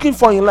everything you're looking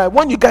for in life,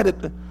 when you get it,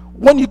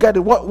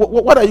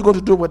 what are you going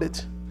to do with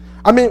it?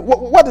 I mean,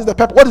 what is the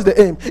purpose? What is the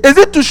aim? Is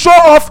it to show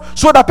off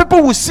so that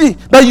people will see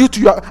that you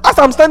too are? As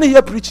I'm standing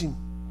here preaching,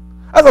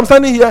 as I'm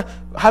standing here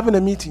having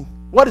a meeting,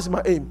 what is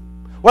my aim?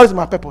 What is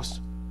my purpose?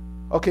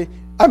 Okay.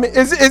 I mean,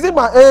 is it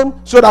my aim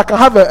so that I can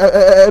have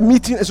a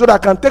meeting, so that I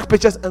can take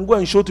pictures and go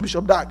and show to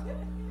Bishop Dag?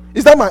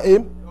 Is that my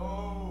aim?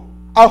 No.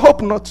 I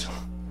hope not.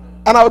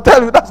 And I will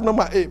tell you that's not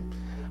my aim.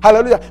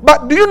 Hallelujah.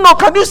 But do you know,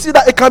 can you see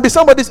that it can be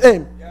somebody's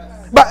aim?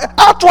 Yes. But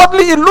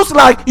outwardly it looks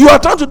like you are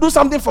trying to do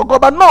something for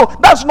God. But no,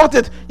 that's not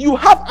it. You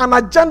have an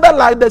agenda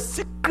like the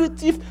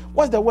secretive,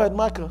 what's the word,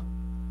 Michael?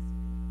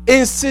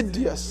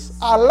 Insidious.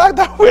 I like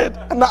that word.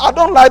 And I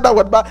don't like that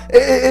word, but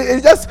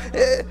it just...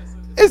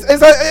 It's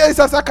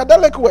a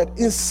psychedelic word,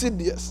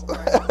 insidious.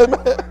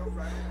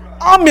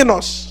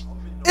 ominous,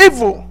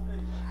 evil.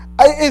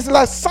 It's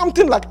like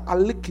something like a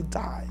liquid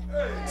dye.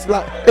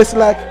 It's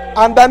like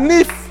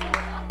underneath.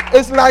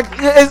 It's like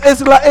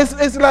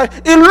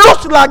it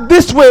looks like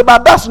this way,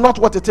 but that's not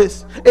what it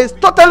is. It's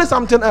totally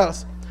something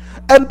else.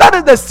 And that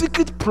is the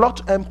secret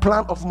plot and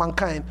plan of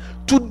mankind,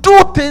 to do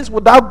things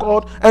without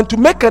God and to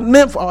make a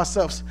name for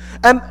ourselves.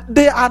 And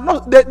they are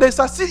not, they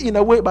succeed in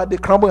a way, but they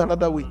crumble in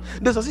another way.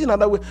 They succeed in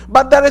another way.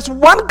 But there is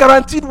one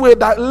guaranteed way: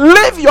 that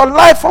live your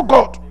life for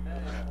God.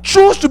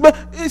 Choose to be.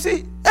 You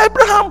see,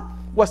 Abraham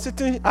was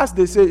sitting, as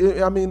they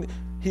say,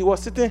 he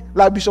was sitting,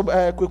 like Bishop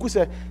Kweku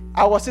said,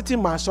 I was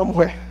sitting man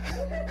somewhere.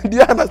 Do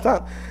you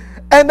understand?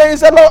 And then he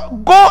said,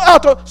 Lord, go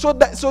out. So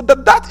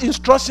that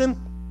instruction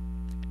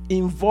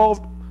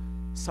involved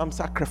some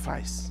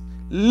sacrifice.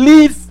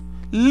 Leave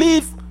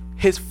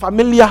his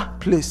familiar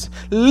place.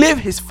 Leave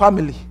his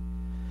family.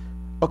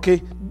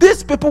 Okay?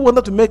 These people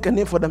wanted to make a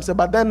name for themselves,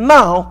 but then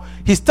now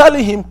he's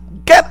telling him,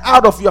 get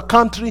out of your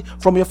country,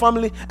 from your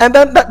family. And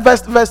then that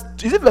verse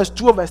is it verse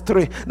 2 or verse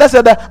 3? That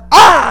said that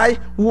I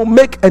will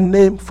make a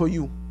name for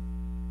you.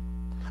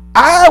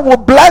 I will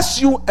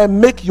bless you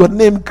and make your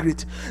name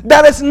great.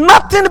 There is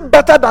nothing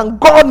better than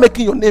God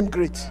making your name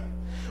great.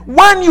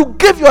 When you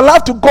give your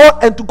life to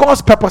God and to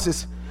God's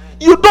purposes,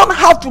 you don't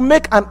have to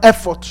make an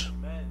effort.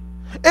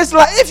 It's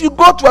like if you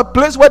go to a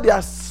place where they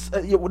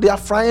are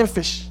frying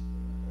fish.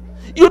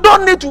 You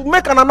don't need to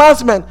make an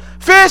announcement.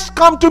 Fish,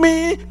 come to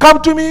me, come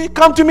to me,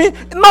 come to me.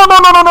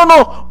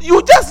 No.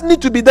 You just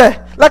need to be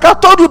there. Like I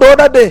told you the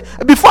other day,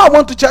 before I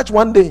went to church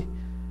one day,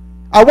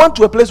 I went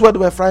to a place where they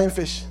were frying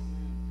fish.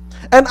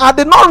 And I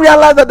did not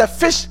realize that the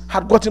fish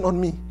had gotten on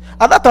me.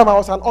 At that time, I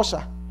was an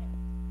usher.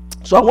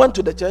 So I went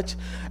to the church.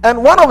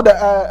 And one of the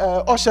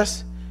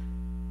ushers,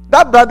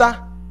 that brother,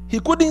 he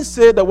couldn't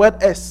say the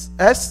word S.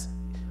 S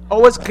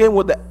always came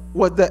with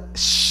the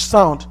sh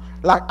sound,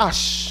 like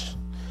ash.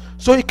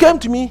 So he came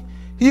to me.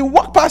 He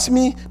walked past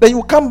me. Then he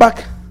would come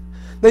back.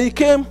 Then he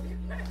came.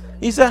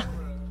 He said,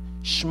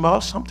 smell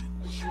something.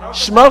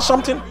 Smell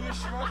something.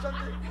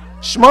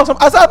 Smell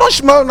something. I said, I don't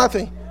smell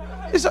nothing.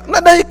 He said,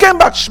 then he came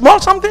back. Smell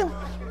something.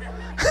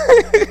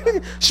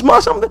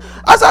 Smell something.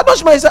 I said, I don't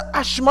smell. He said,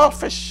 I smell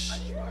fish.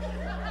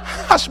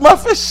 I smell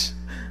fish.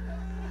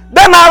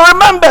 Then I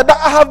remember that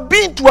I have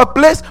been to a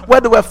place where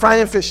they were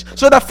frying fish.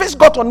 So the fish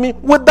got on me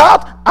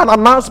without an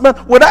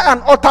announcement, without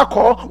an altar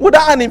call,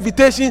 without an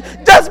invitation.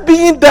 Just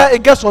being there,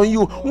 it gets on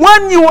you.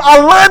 When you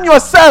align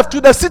yourself to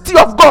the city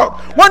of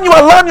God, when you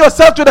align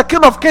yourself to the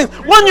King of Kings,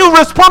 when you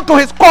respond to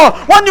his call,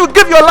 when you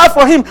give your life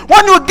for him,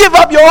 when you give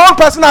up your own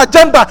personal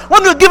agenda,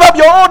 when you give up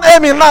your own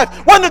aim in life,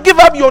 when you give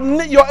up your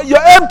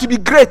aim to be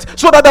great,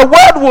 so that the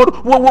world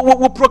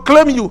will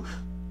proclaim you.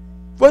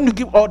 When you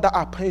give all that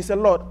up, and you say,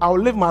 Lord, I will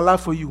live my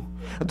life for you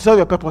and to serve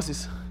your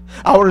purposes.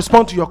 I will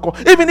respond to your call.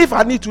 Even if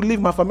I need to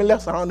leave my familiar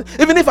surroundings,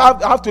 even if I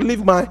have to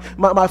leave my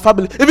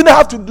family, even if I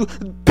have to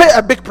pay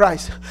a big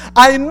price,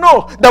 I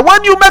know that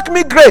when you make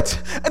me great,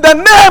 the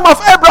name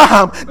of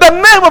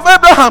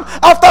Abraham,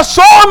 after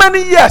so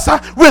many years,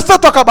 we still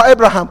talk about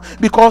Abraham,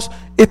 because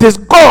it is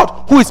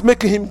God who is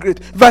making him great,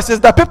 versus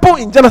the people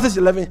in Genesis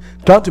 11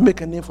 trying to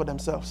make a name for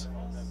themselves.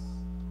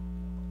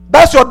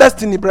 That's your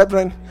destiny,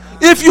 brethren.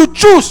 If you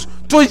choose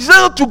to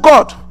yield to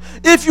God,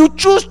 if you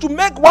choose to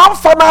make one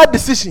final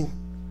decision,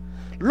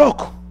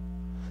 look,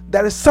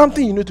 there is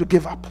something you need to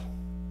give up.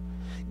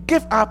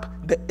 Give up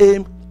the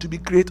aim to be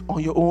great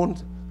on your own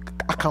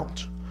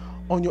account,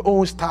 on your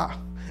own style,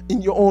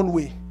 in your own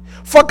way.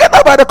 Forget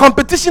about the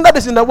competition that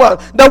is in the world.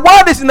 The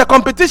world is in a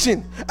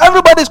competition.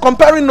 Everybody is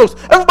comparing notes.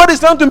 Everybody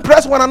is trying to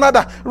impress one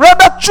another.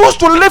 Rather, choose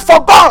to live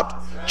for God.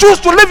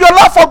 Choose to live your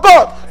life for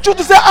God. Choose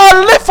to say,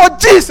 I live for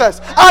Jesus.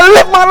 I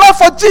live my life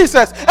for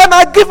Jesus. And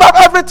I give up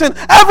everything.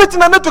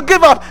 Everything I need to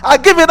give up, I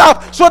give it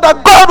up so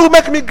that God will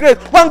make me great.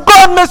 When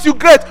God makes you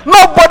great,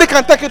 nobody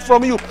can take it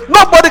from you.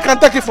 Nobody can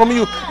take it from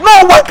you.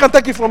 No one can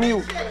take it from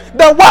you.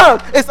 The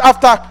world is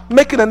after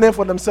making a name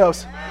for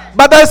themselves.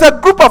 But there is a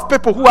group of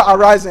people who are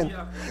arising.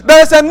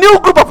 There is a new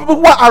group of people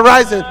who are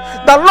arising.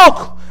 That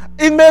look,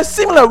 it may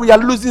seem like we are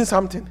losing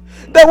something.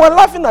 They were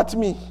laughing at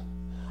me.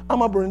 They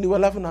were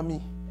laughing at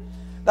me.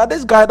 That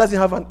this guy doesn't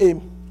have an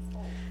aim.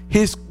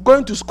 He's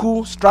going to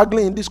school,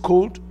 struggling in this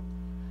cold.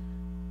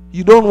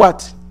 You don't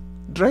what?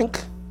 Drink.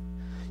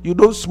 You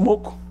don't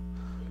smoke.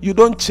 You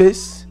don't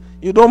chase.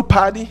 You don't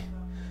party.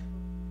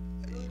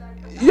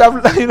 You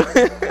don't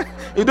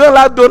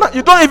like donut.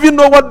 You don't even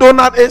know what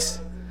donut is.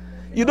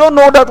 You don't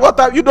know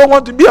that you don't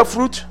want to be a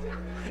fruit.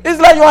 It's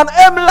like you're an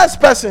aimless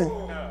person.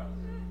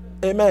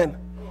 Amen.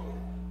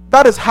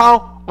 That is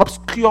how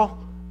obscure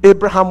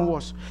Abraham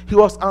was. He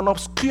was an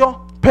obscure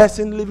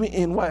person living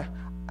in where?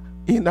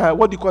 In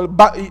what do you call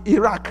it?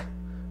 Iraq.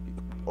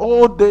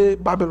 All day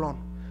Babylon.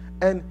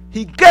 And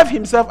he gave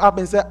himself up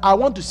and said, I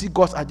want to see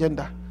God's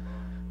agenda.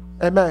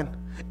 Amen.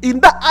 In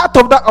the out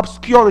of that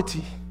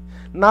obscurity,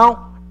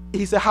 now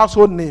he's a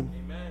household name.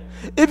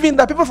 Amen. Even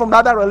the people from the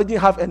other religion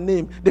have a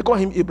name. They call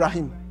him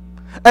Ibrahim.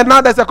 And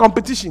now there's a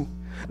competition.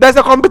 There's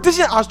a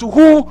competition as to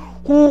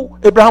who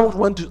Abraham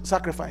went to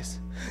sacrifice.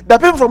 The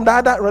people from the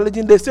other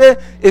religion, they say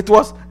it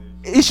was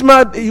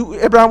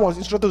Abraham was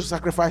instructed to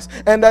sacrifice,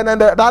 and then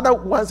the other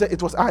one said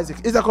it was Isaac.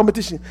 It's a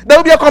competition. There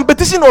will be a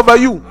competition over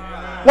you.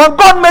 When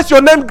God makes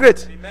your name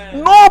great,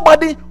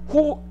 nobody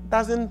who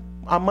doesn't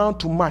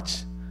amount to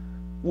much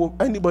will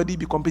anybody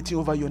be competing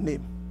over your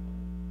name.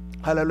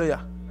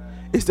 Hallelujah.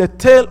 It's the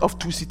tale of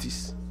two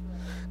cities.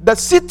 The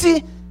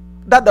city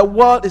that the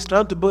world is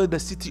trying to build is the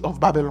city of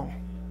Babylon.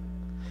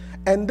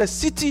 And the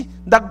city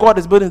that God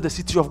is building is the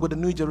city of God, the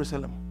New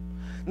Jerusalem.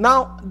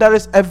 Now, there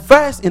is a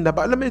verse in the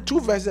Bible. Let me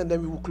 2 verses and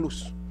then we will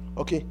close.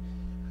 Okay.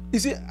 You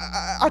see,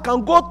 I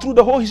can go through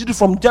the whole history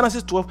from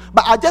Genesis 12,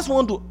 but I just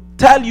want to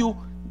tell you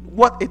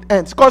what it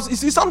ends. Because you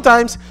see,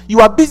 sometimes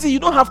you are busy, you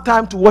don't have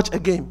time to watch a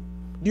game.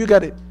 Do you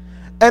get it?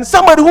 And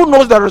somebody who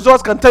knows the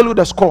results can tell you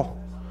the score.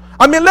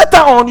 I mean, later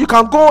on, you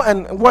can go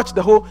and watch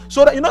the whole.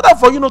 So that in order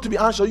for you not to be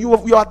anxious, you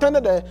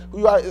attended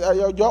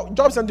your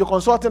job center, your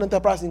consulting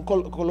enterprise in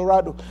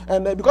Colorado,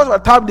 and because of a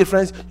time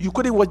difference, you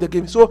couldn't watch the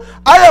game. So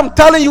I am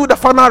telling you the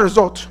final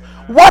result.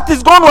 What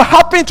is going to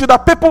happen to the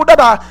people that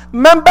are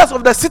members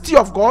of the city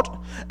of God,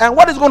 and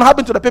what is going to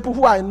happen to the people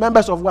who are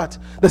members of what?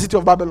 The city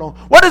of Babylon.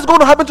 What is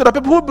going to happen to the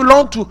people who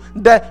belong to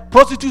the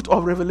prostitute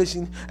of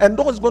Revelation, and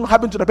what is going to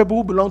happen to the people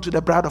who belong to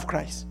the bride of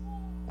Christ?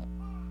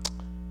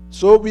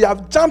 So we are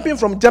jumping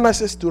from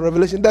Genesis to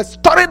Revelation. The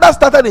story that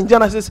started in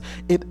Genesis,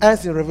 it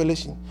ends in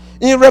Revelation.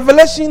 In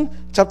Revelation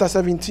chapter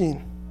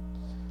 17,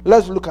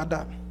 let's look at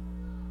that.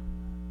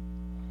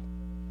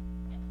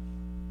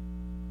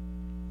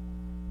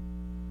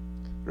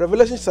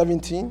 Revelation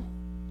 17,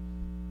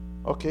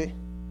 okay,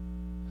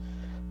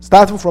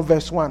 starting from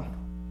verse 1.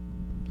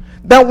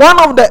 Then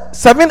one of the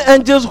 7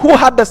 angels who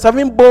had the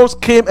 7 bowls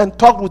came and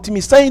talked with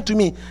me, saying to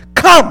me,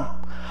 "Come,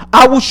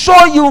 I will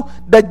show you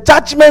the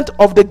judgment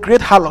of the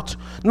great harlot."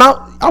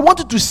 Now, I want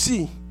you to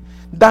see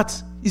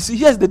that, you see,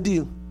 here's the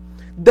deal.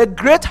 The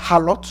great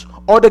harlot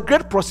or the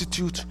great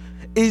prostitute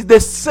is the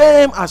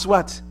same as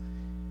what?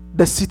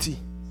 The city.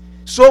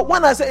 So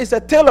when I say it's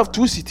a tale of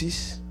 2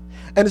 cities,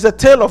 and it's a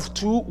tale of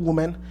 2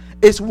 women,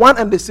 it's one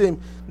and the same.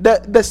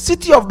 The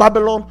city of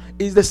Babylon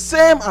is the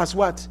same as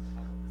what?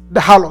 The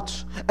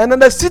harlot. And then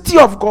the city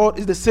of God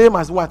is the same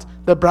as what?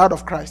 The bride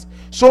of Christ.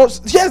 So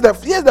here's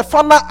the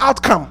final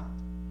outcome.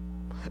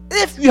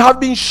 If you have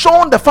been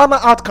shown the final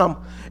outcome,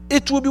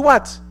 it will be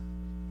what?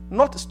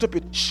 Not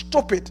stupid,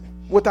 stupid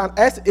with an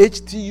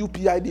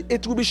SHTUPID.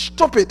 It will be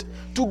stupid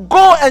to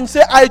go and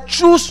say, "I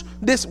choose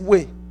this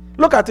way."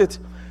 Look at it.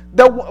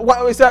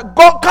 It said,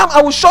 "Go, come,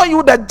 I will show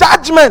you the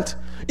judgment."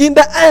 In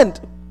the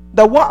end,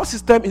 the world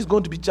system is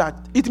going to be judged.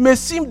 It may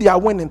seem they are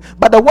winning,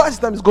 but the world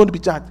system is going to be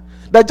judged.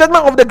 The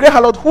judgment of the great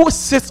harlot who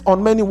sits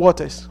on many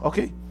waters,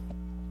 okay,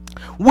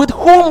 with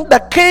whom the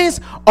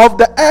kings of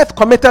the earth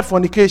committed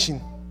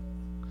fornication,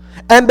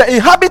 and the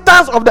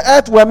inhabitants of the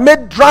earth were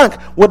made drunk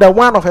with the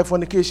wine of her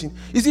fornication.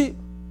 You see,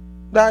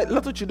 there are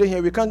little children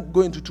here, we can't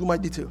go into too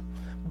much detail.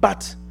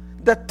 But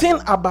the thing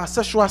about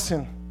sexual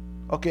sin,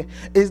 okay,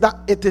 is that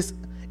it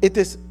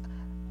is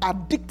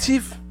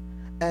addictive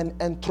and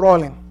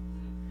enthralling.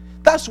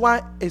 That's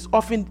why it's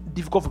often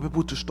difficult for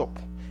people to stop.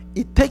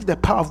 It takes the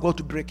power of God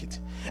to break it.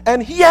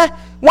 And here,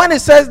 when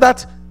it says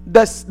that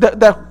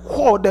the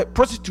whore, the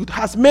prostitute,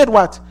 has made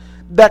what?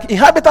 The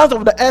inhabitants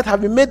of the earth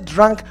have been made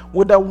drunk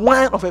with the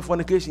wine of her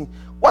fornication.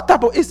 What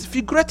type of? It's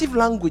figurative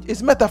language.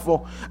 It's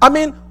metaphor. I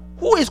mean,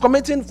 who is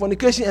committing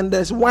fornication and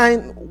there's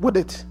wine with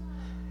it?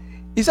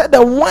 He said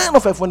the wine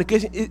of her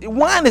fornication.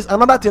 Wine is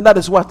another thing that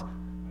is what?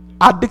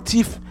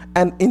 Addictive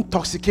and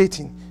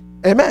intoxicating.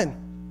 Amen.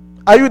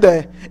 Are you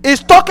there?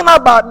 It's talking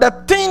about the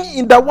thing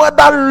in the world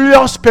that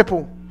lures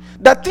people.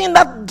 The thing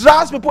that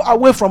drives people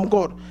away from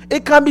God.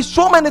 It can be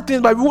so many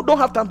things, but we don't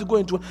have time to go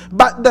into it.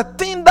 But the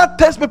thing that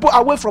takes people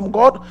away from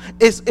God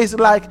is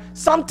like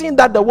something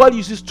that the world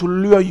uses to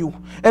lure you.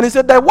 And he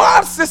said the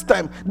world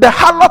system, the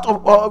harlot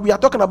of we are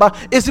talking about,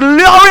 is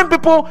luring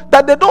people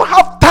that they don't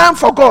have time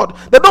for God.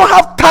 They don't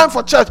have time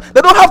for church. They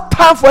don't have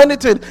time for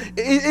anything.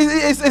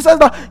 It says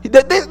that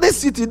this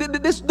city,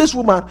 this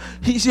woman,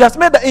 she has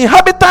made the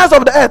inhabitants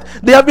of the earth,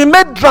 they have been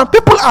made drunk.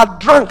 People are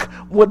drunk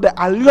with the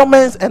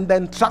allurements and the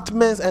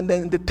entrapments and the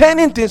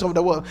entertaining things of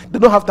the world. They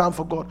don't have time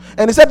for God.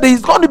 And he said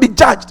he's going to be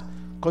judged.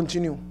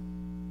 Continue.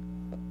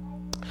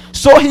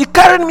 So he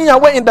carried me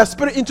away in the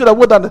spirit into the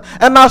wilderness,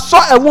 and I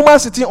saw a woman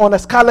sitting on a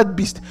scarlet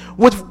beast,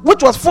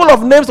 which was full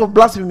of names of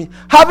blasphemy,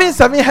 having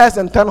 7 heads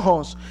and 10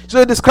 horns. So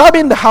he's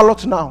describing the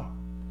harlot now.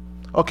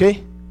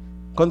 Okay?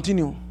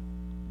 Continue.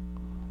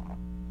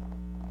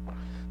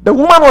 The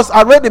woman was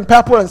arrayed in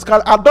purple and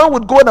scarlet, adorned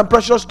with gold and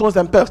precious stones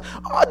and pearls.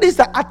 All these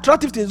are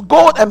attractive things.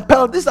 Gold and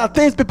pearls. These are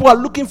things people are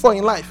looking for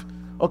in life.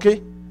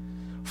 Okay?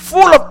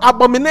 Full of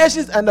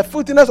abominations and the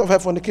filthiness of her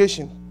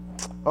fornication.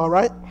 All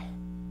right?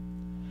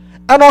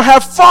 And on her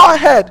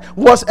forehead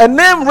was a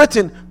name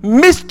written,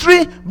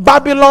 Mystery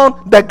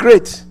Babylon the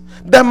Great,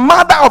 the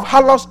mother of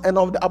harlots and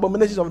of the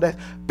abominations of the earth.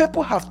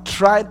 People have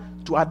tried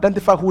to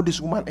identify who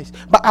this woman is.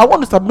 But I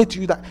want to submit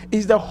to you that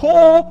is the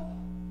whole,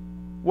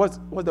 what's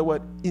the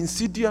word?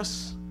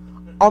 Insidious,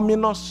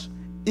 ominous,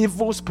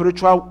 evil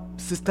spiritual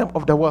system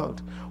of the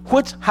world,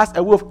 which has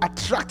a way of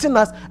attracting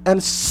us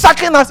and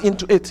sucking us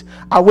into it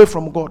away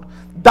from God.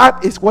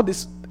 That is what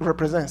this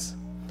represents.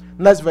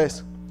 Next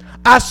verse.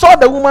 I saw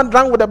the woman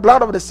drunk with the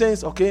blood of the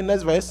saints. Okay,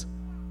 next verse.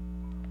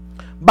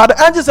 But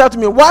the angel said to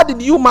me, why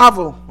did you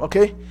marvel?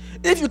 Okay,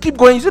 if you keep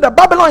going, you see that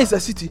Babylon is a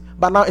city,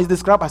 but now it's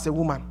described as a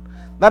woman.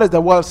 That is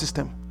the world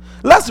system.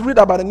 Let's read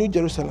about the New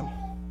Jerusalem.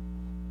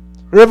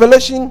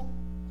 Revelation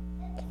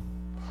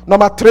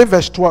number 3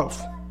 verse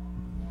 12.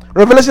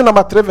 Revelation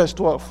number 3 verse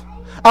 12.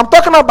 I'm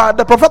talking about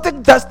the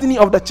prophetic destiny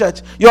of the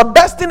church. Your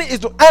destiny is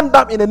to end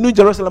up in the New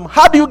Jerusalem.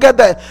 How do you get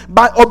there?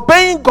 By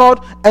obeying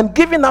God and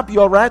giving up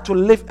your right to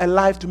live a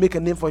life to make a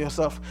name for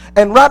yourself,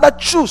 and rather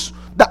choose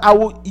that I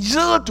will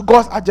yield to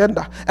God's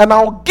agenda, and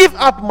I will give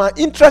up my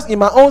interest in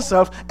my own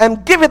self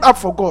and give it up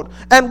for God.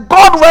 And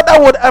God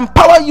rather would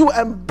empower you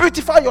and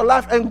beautify your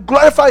life and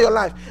glorify your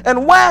life.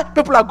 And where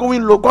people are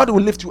going low, God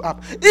will lift you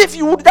up. If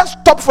you would just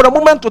stop for a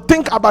moment to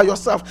think about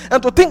yourself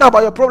and to think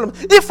about your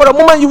problems, if for a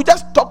moment you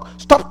just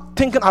stop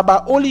thinking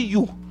about only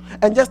you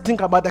and just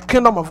think about the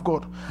kingdom of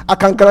God, I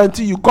can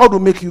guarantee you God will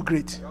make you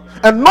great,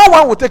 and no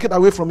one will take it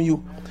away from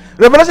you.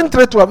 Revelation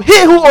 3:12. He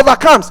who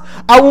overcomes,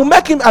 I will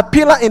make him a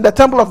pillar in the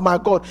temple of my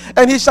God,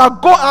 and he shall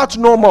go out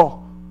no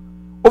more.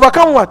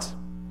 Overcome what?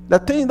 The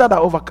things that are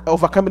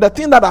overcoming, the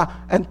things that are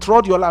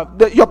enthralled your life,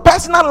 your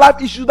personal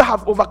life issues that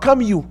have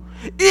overcome you.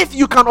 If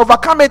you can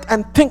overcome it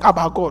and think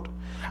about God,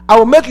 I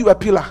will make you a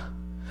pillar.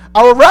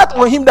 I will write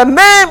on him the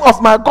name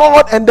of my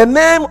God and the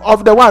name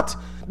of the what?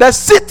 The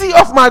city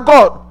of my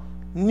God,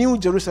 New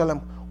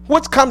Jerusalem,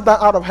 which comes down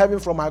out of heaven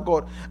from my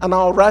God, and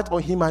I'll write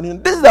on him my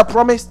name. This is the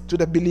promise to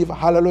the believer.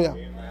 Hallelujah.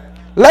 Amen.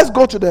 Let's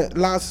go to the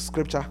last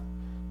scripture.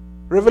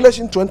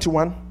 Revelation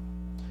 21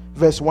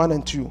 verse 1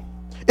 and 2.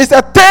 It's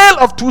a tale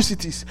of two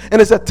cities,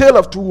 and it's a tale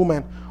of two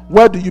women.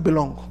 Where do you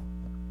belong?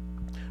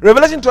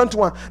 Revelation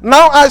 21.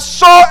 Now I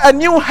saw a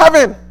new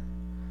heaven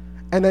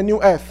and a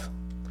new earth,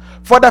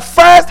 for the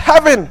first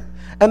heaven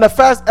and the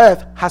first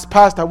earth has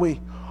passed away.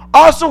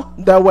 Also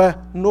there were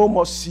no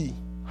more sea.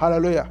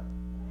 Hallelujah.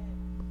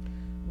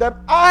 That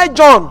I,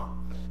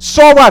 John,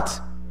 saw what?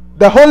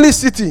 The holy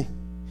city.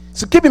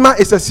 So keep in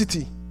mind, it's a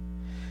city.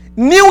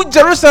 New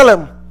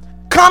Jerusalem,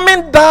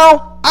 coming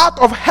down out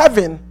of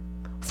heaven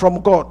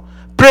from God,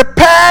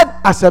 prepared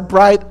as a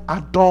bride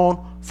adorned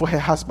for her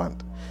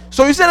husband.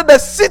 So you see that the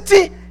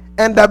city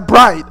and the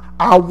bride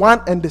are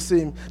one and the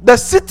same. The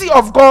city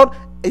of God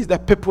is the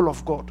people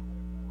of God.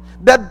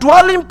 The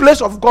dwelling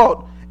place of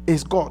God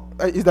is God,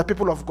 is the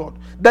people of God.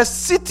 The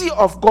city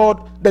of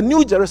God, the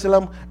New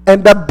Jerusalem,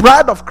 and the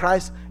bride of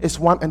Christ is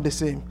one and the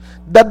same.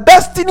 The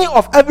destiny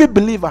of every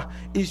believer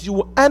is you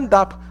will end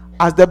up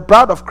as the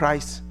bride of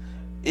Christ.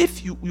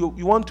 If you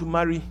want to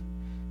marry,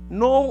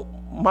 no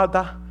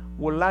mother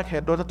would like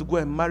her daughter to go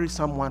and marry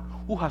someone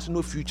who has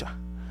no future,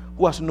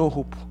 who has no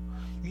hope.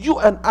 You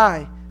and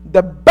I,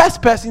 the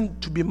best person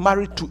to be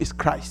married to is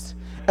Christ.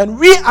 And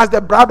we as the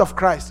bride of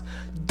Christ,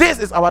 this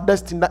is our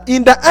destiny.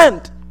 In the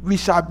end, we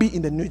shall be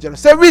in the New Jerusalem.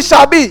 Say, we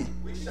shall be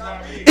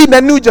in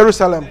the New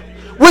Jerusalem.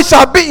 We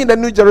shall be in the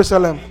New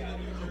Jerusalem.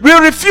 We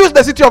refuse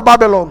the city of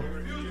Babylon.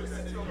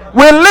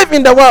 We live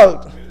in the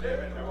world,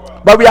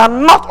 but we are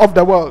not of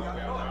the world.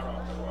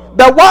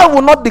 The world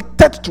will not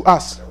dictate to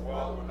us.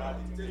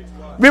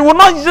 We will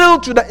not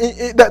yield to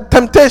the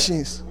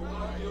temptations.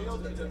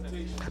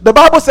 The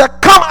Bible says,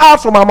 come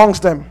out from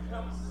amongst them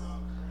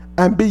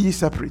and be ye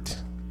separate.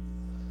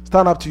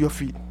 Stand up to your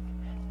feet.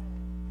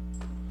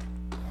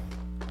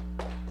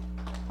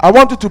 I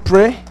want you to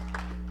pray.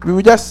 We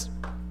will just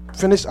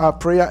finish our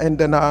prayer, and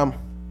then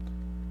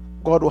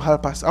God will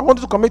help us. I want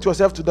you to commit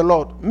yourself to the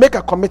Lord. Make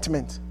a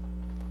commitment.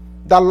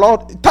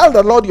 Tell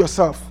the Lord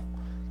yourself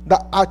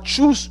that I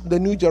choose the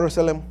New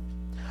Jerusalem.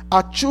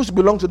 I choose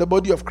belong to the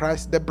body of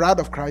Christ, the bride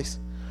of Christ.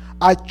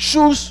 I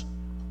choose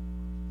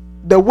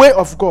the way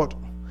of God.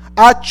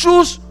 I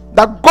choose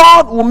that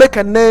God will make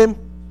a name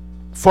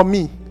for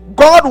me.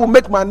 God will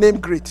make my name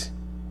great.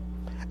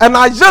 And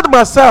I yield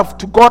myself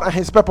to God and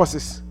his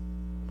purposes.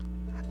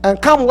 And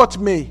come what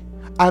may,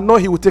 I know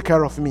he will take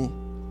care of me.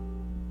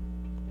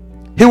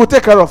 He will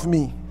take care of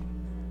me.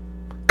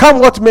 Come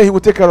what may, he will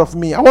take care of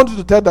me. I want you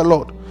to tell the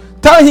Lord.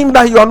 Tell him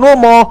that you are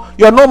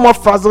no more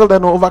frazzled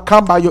and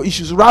overcome by your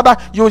issues. Rather,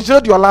 you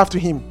yield your life to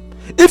him.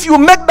 If you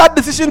make that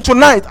decision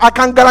tonight, I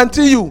can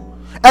guarantee you,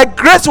 a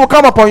grace will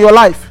come upon your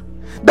life.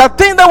 The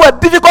things that were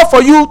difficult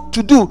for you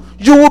to do,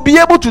 you will be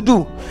able to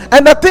do.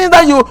 And the things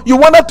that you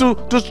wanted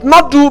to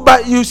not do,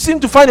 but you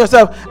seem to find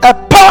yourself, a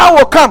power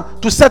will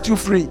come to set you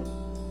free.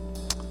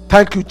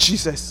 Thank you,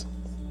 Jesus.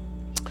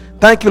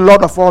 Thank you,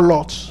 Lord of all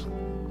lords.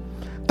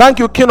 Thank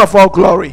you, King of all glory.